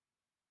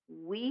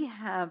we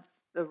have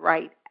the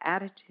right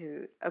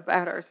attitude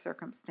about our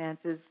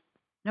circumstances,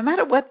 no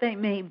matter what they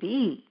may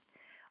be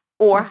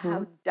or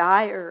how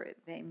dire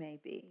they may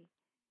be,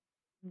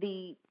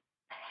 the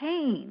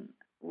pain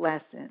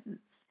lessens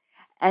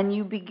and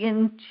you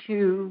begin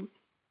to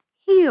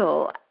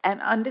heal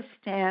and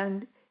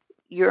understand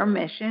your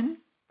mission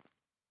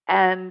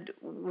and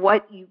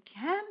what you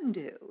can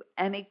do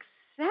and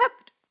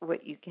accept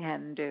what you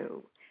can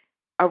do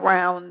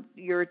around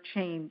your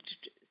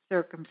changed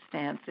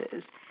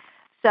circumstances.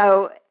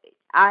 So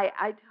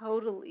I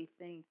totally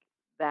think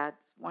that's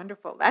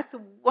wonderful. That's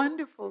a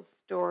wonderful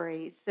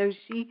story. So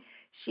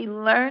she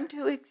learned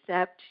to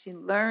accept, she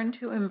learned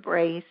to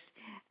embrace,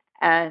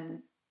 and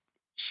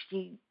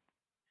she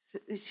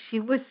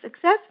was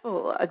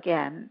successful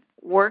again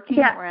working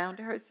around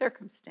her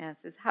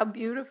circumstances. How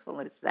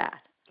beautiful is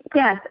that?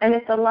 Yes, and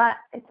it's a lot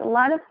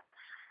of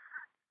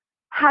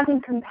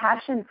having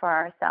compassion for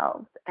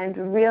ourselves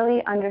and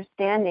really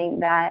understanding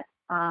that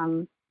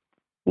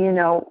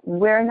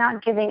we're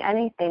not giving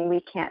anything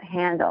we can't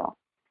handle.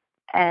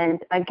 And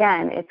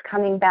again, it's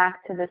coming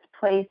back to this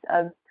place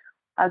of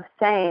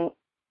saying,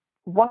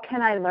 what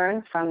can I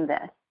learn from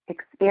this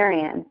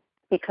experience?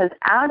 Because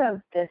out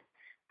of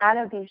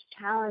these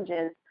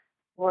challenges,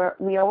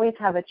 we always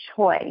have a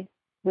choice.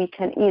 We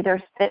can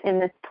either sit in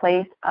this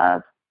place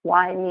of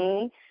why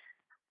me,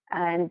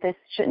 and this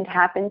shouldn't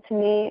happen to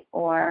me,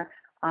 or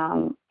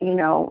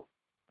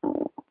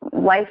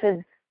life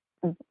is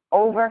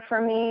over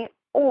for me,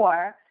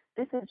 or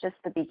this is just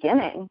the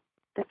beginning.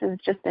 This is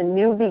just a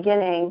new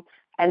beginning,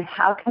 and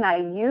how can I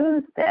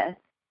use this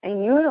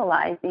and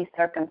utilize these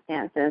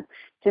circumstances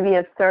to be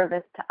of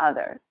service to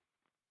others?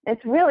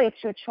 It's really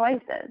two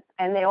choices,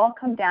 and they all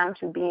come down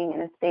to being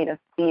in a state of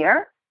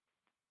fear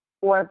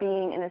or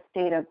being in a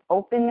state of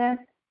openness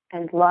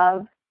and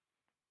love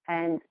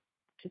and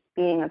just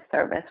being of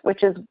service,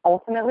 which is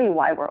ultimately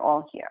why we're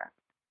all here.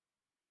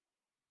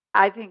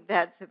 I think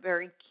that's a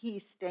very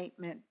key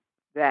statement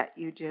that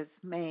you just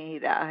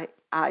made. I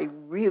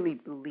really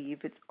believe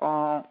it's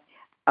all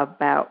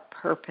about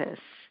purpose.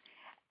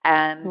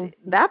 And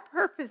that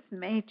purpose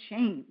may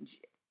change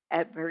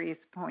at various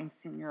points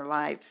in your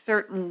life.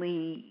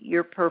 Certainly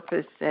your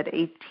purpose at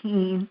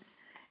 18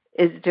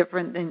 is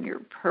different than your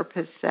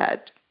purpose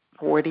at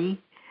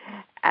 40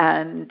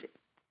 and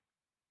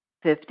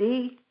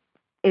 50.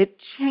 It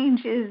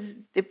changes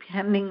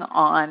depending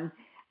on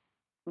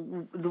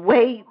the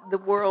way the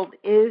world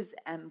is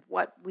and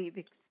what we've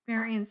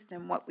experienced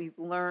and what we've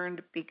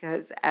learned,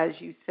 because as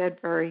you said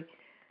very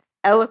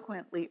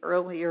eloquently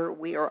earlier,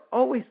 we are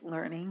always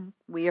learning,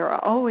 we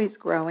are always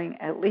growing,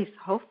 at least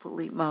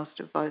hopefully most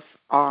of us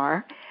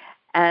are,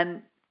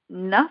 and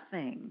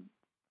nothing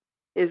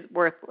is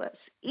worthless.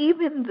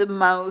 Even the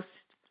most,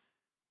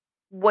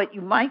 what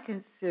you might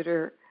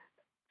consider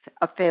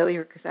a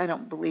failure, because I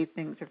don't believe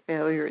things are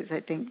failures.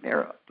 I think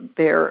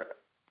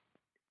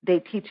they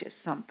teach us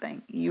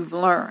something. You've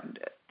learned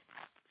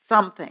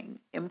something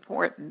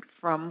important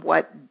from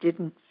what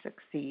didn't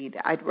succeed.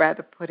 I'd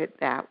rather put it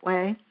that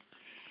way.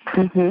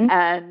 Mm-hmm.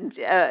 And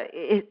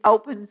it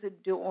opens a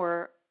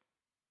door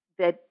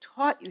that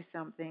taught you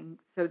something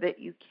so that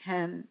you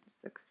can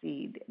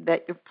succeed,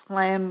 that your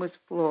plan was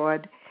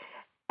flawed,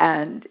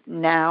 and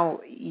now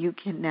you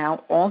can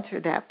now alter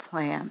that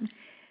plan.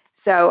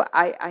 So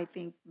I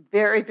think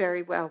very,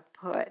 very well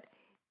put.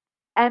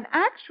 And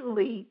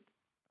actually,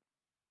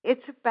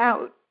 it's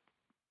about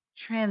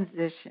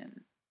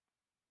transition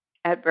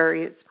at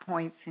various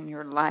points in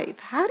your life.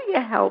 How do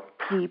you help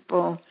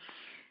people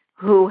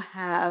who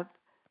have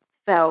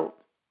felt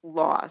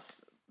lost,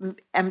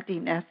 empty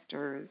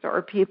nesters,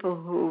 or people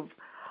who've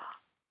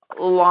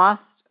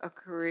lost a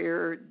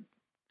career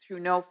through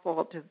no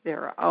fault of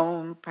their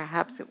own?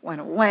 Perhaps it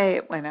went away,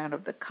 it went out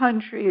of the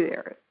country,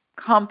 their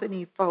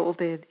company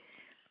folded,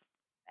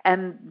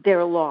 and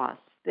they're lost.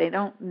 They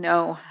don't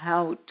know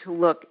how to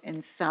look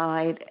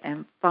inside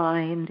and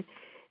find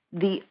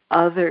the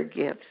other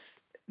gifts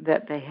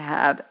that they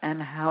have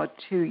and how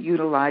to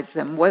utilize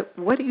them. What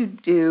do you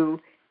do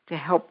to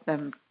help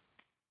them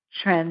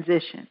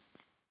transition?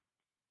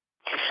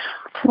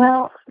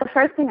 Well, the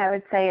first thing I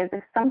would say is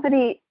if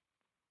somebody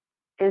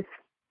is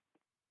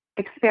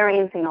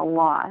experiencing a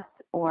loss,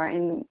 or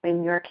in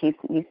your case,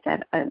 you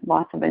said a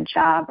loss of a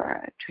job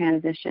or a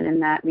transition in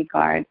that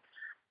regard,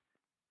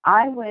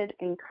 I would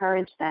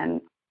encourage them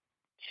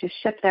to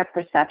shift their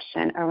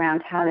perception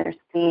around how they're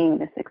seeing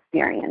this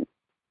experience,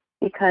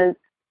 because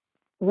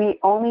we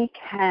only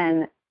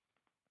can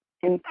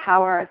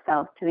empower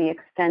ourselves to the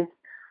extent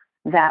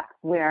that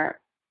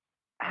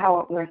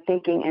how we're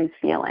thinking and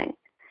feeling.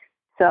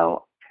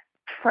 So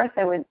first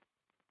I would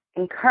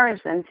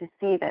encourage them to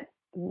see that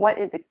what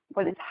is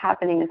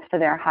happening is for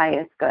their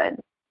highest good,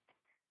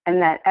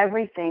 and that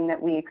everything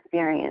that we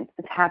experience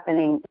is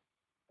happening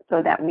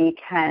so that we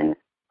can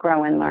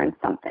grow and learn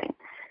something.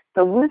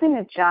 So losing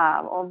a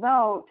job,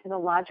 although to the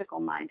logical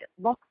mind it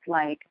looks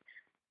like,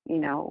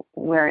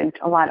 we're in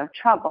a lot of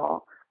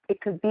trouble,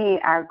 it could be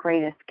our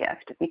greatest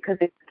gift, because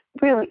it's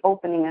really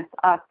opening us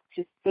up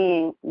to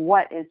seeing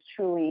what is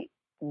truly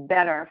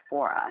better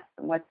for us,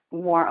 what's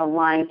more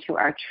aligned to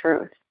our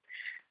truth.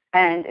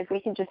 And if we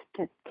can just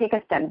take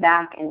a step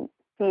back and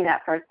see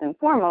that first and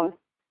foremost,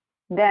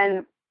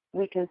 then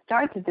we can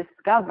start to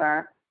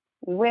discover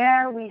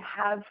where we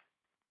have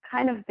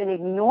kind of been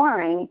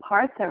ignoring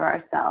parts of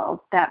ourselves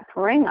that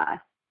bring us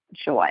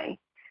joy,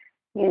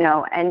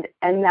 and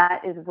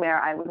that is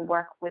where I would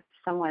work with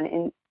someone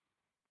in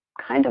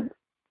kind of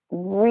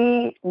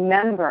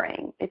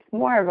remembering. It's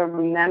more of a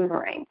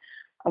remembering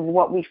of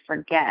what we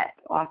forget.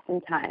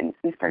 Oftentimes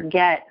we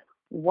forget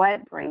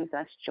what brings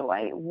us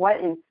joy, what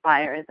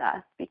inspires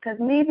us, because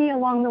maybe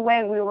along the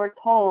way we were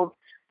told,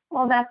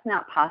 well, that's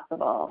not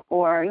possible,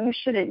 or you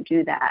shouldn't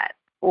do that,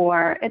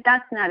 or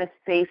that's not a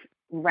safe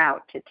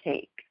route to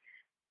take.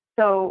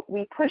 So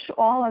we push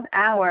all of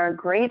our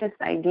greatest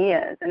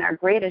ideas and our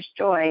greatest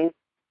joys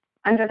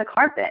under the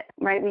carpet,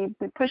 right? We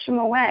push them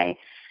away.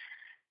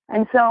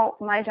 And so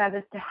my job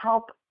is to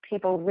help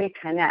people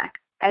reconnect.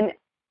 And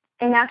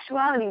in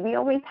actuality, we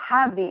always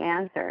have the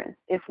answers.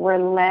 If we're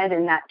led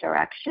in that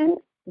direction,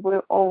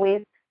 we'll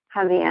always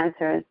have the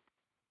answers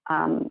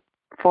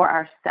for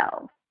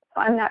ourselves.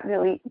 So I'm not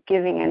really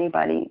giving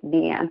anybody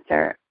the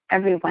answer.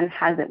 Everyone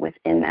has it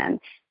within them.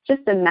 It's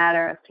just a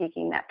matter of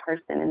taking that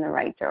person in the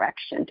right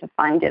direction to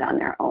find it on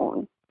their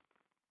own.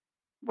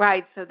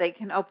 Right, so they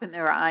can open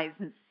their eyes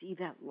and see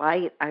that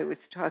light I was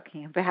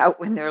talking about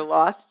when they're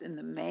lost in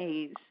the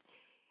maze.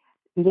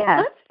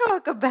 Yes. Let's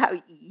talk about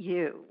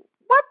you.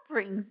 What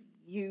brings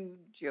you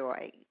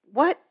joy?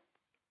 What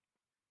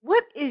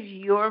is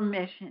your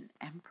mission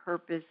and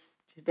purpose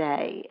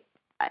today?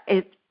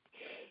 It's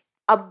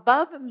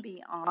above and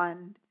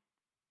beyond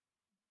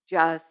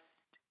just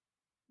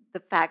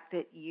the fact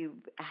that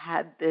you've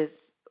had this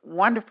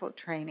wonderful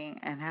training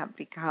and have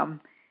become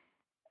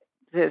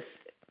this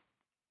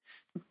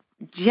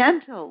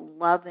gentle,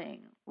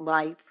 loving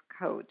life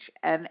coach.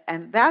 And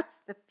that's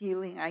the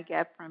feeling I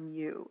get from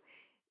you.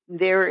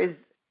 There is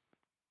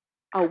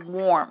a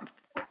warmth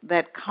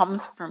that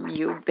comes from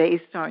you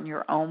based on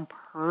your own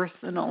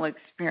personal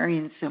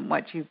experience and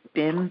what you've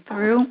been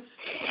through.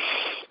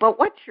 But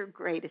what's your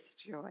greatest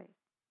joy?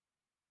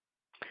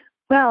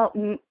 Well,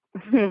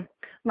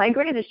 my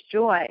greatest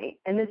joy,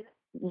 and this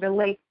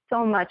relates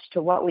so much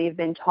to what we've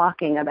been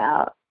talking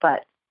about,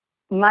 but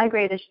my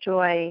greatest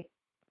joy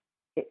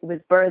it was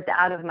birthed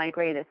out of my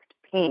greatest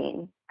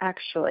pain,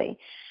 actually,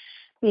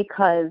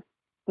 because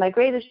my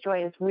greatest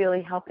joy is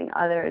really helping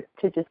others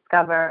to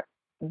discover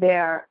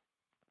their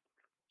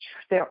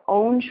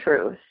own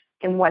truth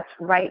and what's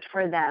right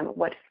for them,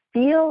 what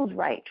feels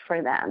right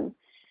for them,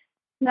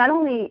 not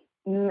only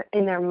in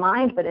their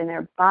mind, but in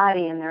their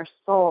body, in their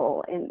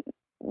soul, in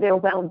their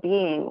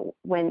well-being.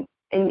 And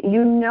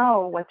you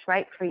know what's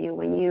right for you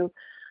when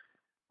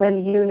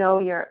you know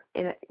you're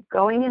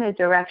going in a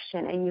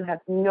direction and you have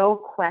no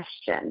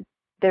question.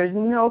 There's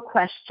no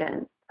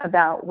question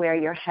about where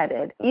you're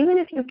headed. Even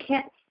if you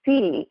can't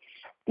see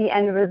the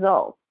end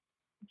result,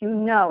 you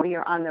know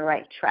you're on the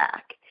right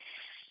track.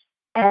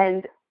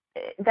 And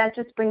that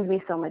just brings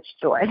me so much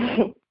joy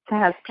to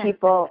have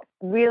people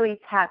really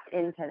tap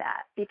into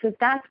that, because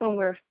that's when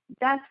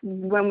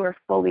we're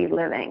fully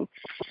living.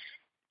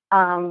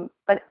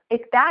 But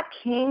if that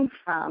came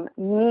from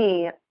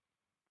me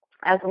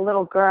as a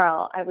little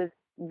girl, I was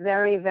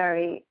very,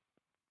 very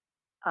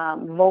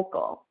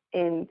vocal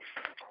in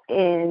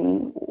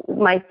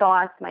my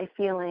thoughts, my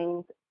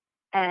feelings,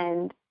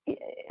 and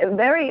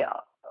very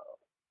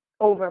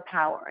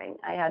overpowering.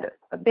 I had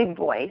a big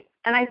voice,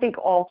 and I think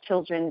all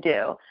children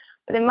do.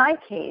 But in my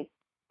case,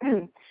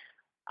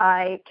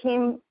 I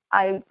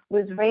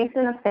was raised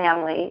in a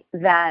family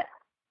that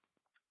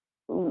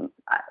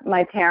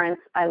my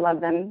parents, I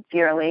love them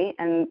dearly,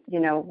 and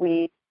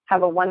we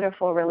have a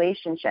wonderful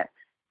relationship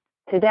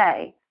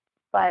today.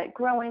 But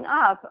growing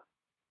up,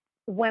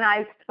 when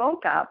I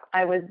spoke up,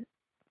 I was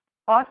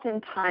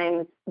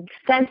oftentimes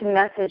sent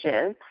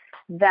messages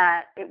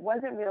that it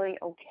wasn't really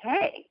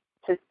okay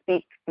to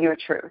speak your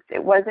truth.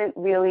 It wasn't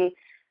really,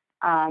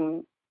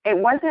 how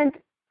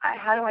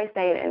do I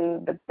say it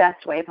in the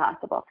best way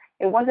possible?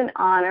 It wasn't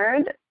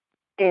honored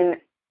and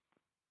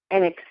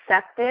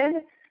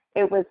accepted.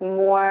 It was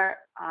more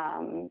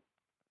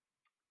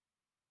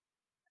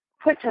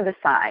put to the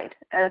side,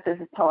 as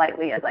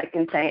politely as I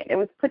can say it. It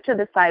was put to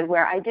the side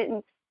where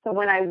so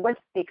when I would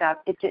speak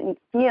up, it didn't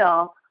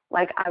feel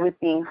like I was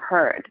being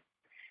heard.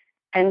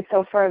 And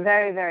so for a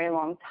very, very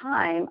long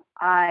time,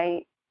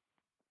 I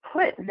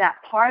put that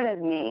part of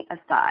me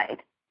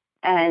aside,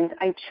 and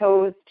I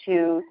chose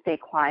to stay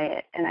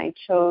quiet, and I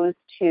chose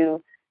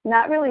to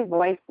not really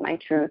voice my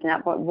truth,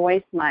 not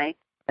voice my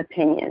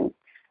opinions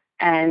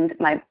and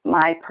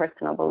my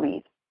personal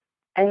beliefs.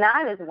 And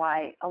that is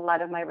why a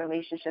lot of my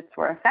relationships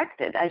were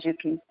affected. As you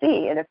can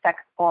see, it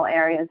affects all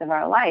areas of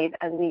our life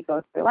as we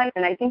go through life.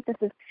 And I think this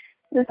is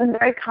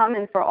very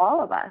common for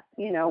all of us,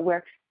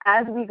 where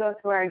as we go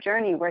through our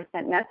journey, we're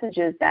sent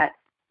messages that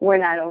we're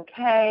not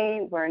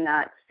okay, we're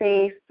not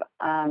safe,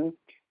 and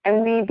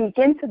we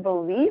begin to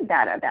believe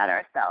that about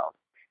ourselves.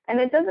 And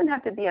it doesn't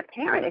have to be a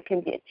parent. It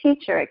can be a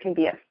teacher. It can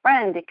be a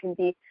friend. It can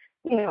be,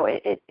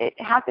 it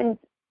happens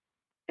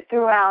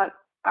throughout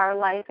our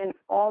life in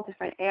all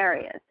different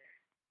areas.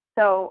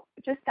 So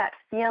just that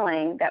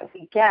feeling that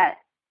we get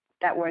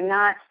that we're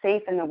not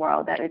safe in the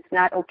world, that it's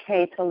not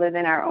okay to live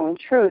in our own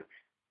truth,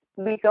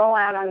 we go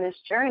out on this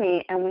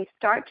journey and we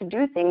start to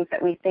do things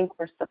that we think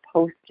we're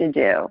supposed to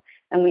do,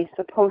 and we're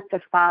supposed to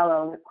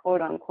follow the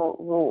quote-unquote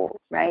rules,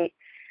 right?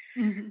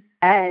 Mm-hmm.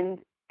 And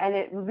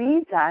it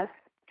leads us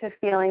to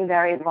feeling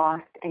very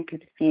lost and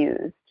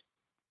confused.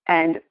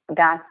 And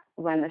that's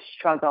when the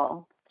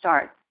struggle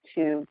starts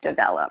to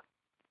develop.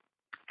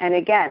 And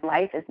again,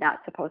 life is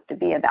not supposed to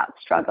be about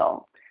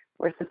struggle.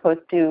 We're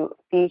supposed to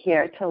be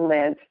here to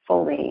live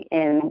fully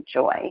in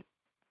joy.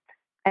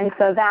 And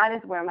so that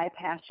is where my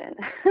passion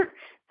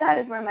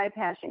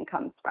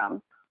comes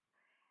from.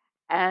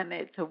 And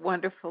it's a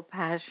wonderful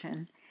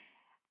passion.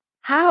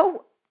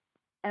 How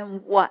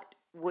and what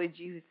would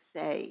you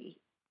say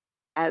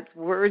as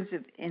words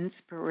of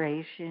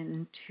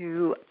inspiration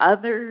to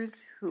others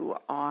who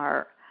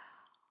are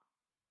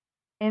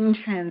in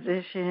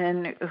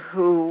transition,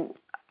 who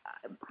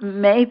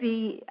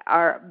maybe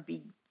are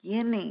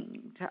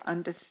beginning to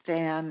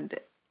understand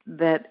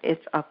that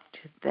it's up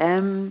to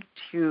them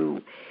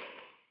to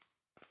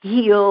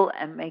heal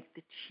and make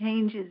the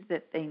changes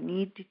that they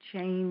need to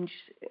change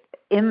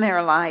in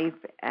their life,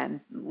 and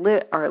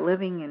are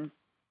living in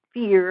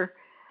fear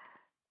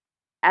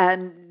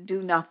and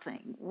do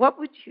nothing? What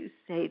would you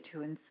say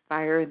to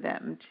inspire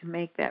them to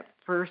make that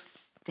first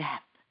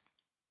step?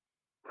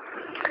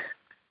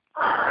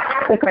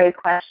 That's a great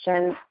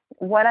question.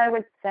 What I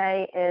would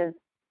say is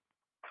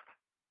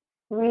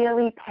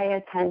really pay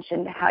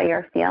attention to how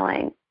you're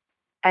feeling,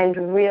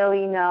 and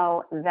really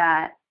know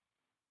that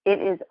it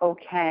is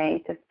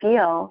okay to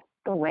feel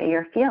the way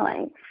you're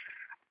feeling.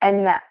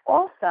 And that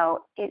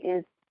also it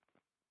is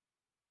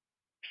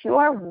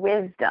pure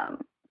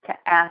wisdom to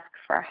ask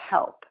for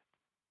help.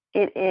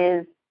 It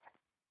is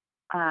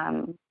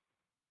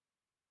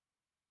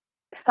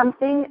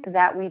something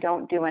that we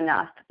don't do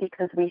enough,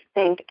 because we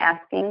think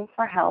asking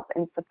for help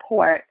and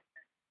support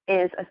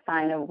is a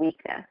sign of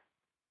weakness.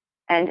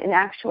 And in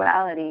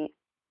actuality,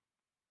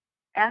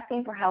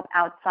 asking for help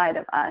outside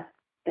of us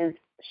is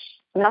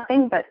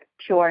nothing but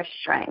pure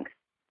strength,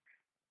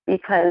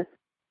 because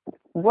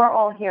we're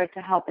all here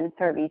to help and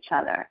serve each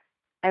other.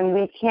 and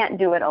we can't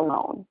do it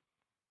alone,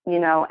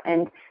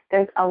 and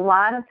there's a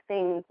lot of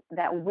things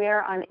that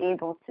we're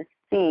unable to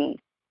see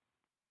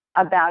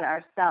about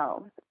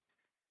ourselves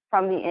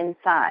from the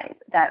inside,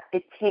 that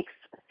it takes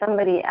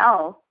somebody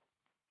else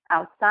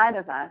outside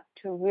of us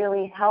to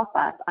really help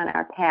us on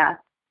our path,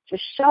 to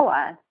show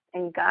us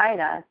and guide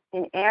us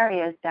in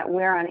areas that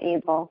we're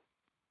unable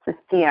to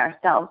see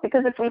ourselves.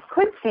 Because if we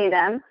could see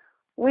them,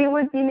 we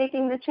would be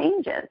making the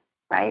changes,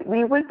 right?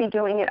 We would be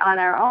doing it on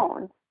our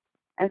own.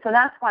 And so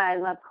that's why I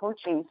love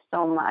coaching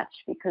so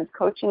much, because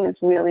coaching is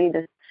really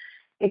this,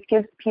 it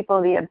gives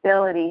people the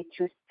ability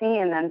to see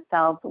in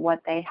themselves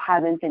what they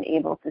haven't been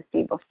able to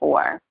see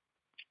before.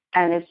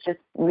 And it's just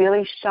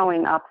really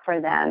showing up for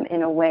them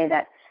in a way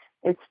that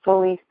is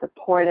fully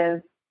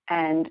supportive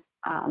and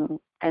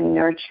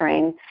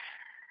nurturing.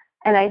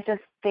 And I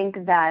just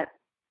think that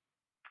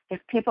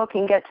if people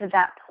can get to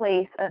that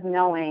place of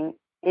knowing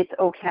it's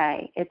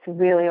okay, it's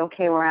really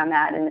okay where I'm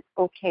at, and it's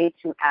okay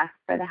to ask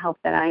for the help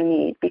that I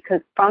need,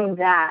 because from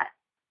that,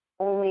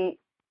 only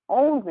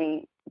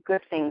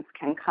good things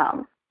can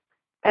come.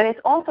 And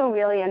it's also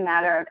really a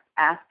matter of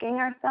asking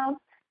ourselves,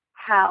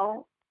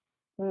 how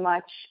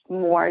much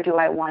more do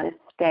I want to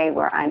stay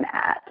where I'm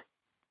at?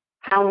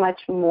 How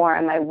much more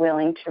am I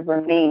willing to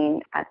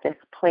remain at this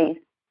place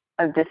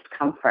of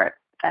discomfort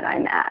that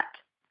I'm at?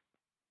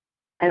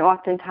 And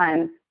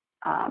oftentimes,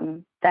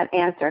 that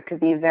answer could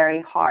be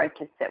very hard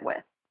to sit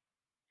with.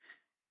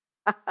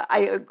 I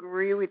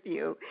agree with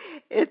you.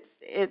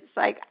 It's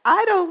like,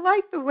 I don't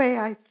like the way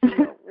I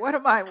feel. What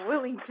am I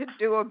willing to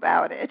do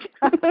about it?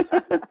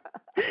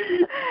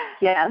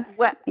 Yes.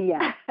 Well,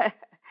 yeah.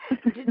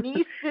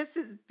 Denise, this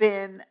has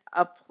been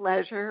a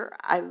pleasure.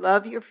 I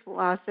love your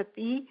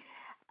philosophy,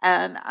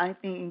 and I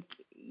think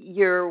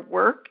your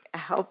work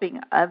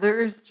helping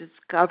others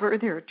discover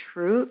their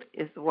truth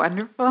is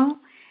wonderful.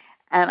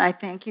 And I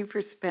thank you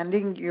for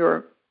spending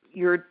your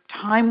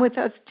time with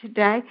us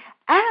today.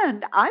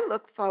 And I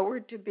look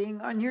forward to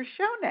being on your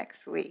show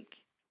next week.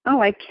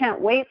 Oh, I can't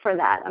wait for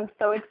that. I'm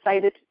so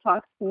excited to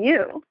talk to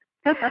you.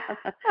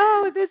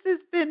 Oh, this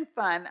has been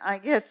fun. I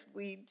guess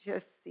we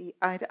just see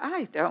eye to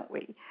eye, don't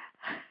we?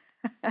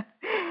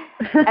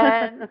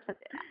 And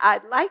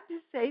I'd like to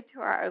say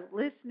to our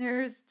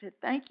listeners to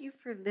thank you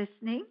for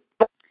listening.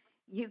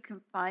 You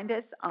can find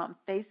us on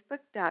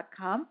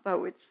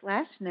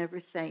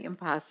Facebook.com/Never Say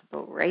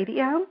Impossible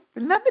Radio.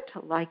 Remember to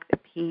like the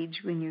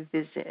page when you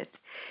visit.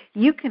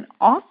 You can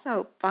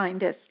also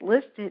find us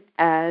listed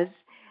as,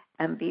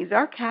 and these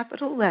are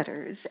capital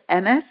letters,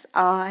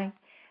 NSI,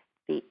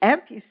 the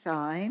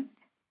ampersand,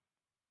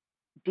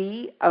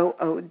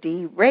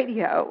 DOOD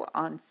Radio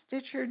on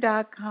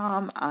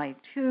Stitcher.com,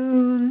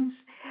 iTunes,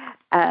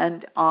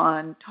 and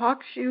on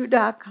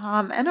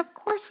TalkShoe.com, and of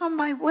course on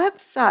my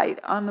website,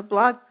 on the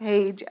blog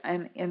page,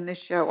 and in the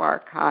show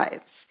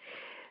archives.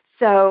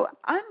 So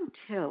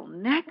until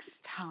next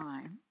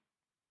time,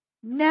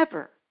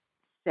 never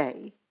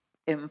say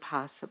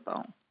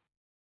impossible.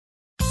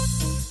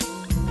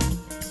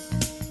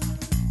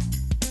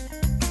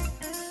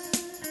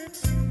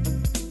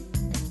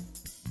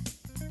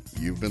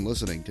 You've been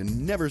listening to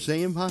Never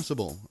Say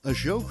Impossible, a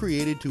show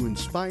created to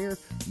inspire,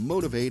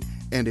 motivate,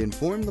 and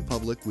inform the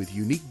public with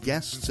unique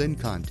guests and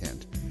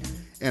content.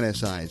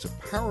 NSI is a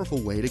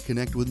powerful way to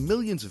connect with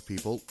millions of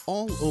people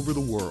all over the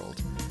world.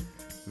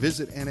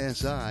 Visit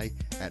NSI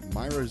at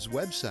Myra's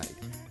website,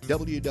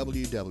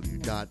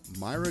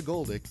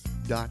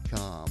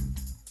 www.myragoldick.com.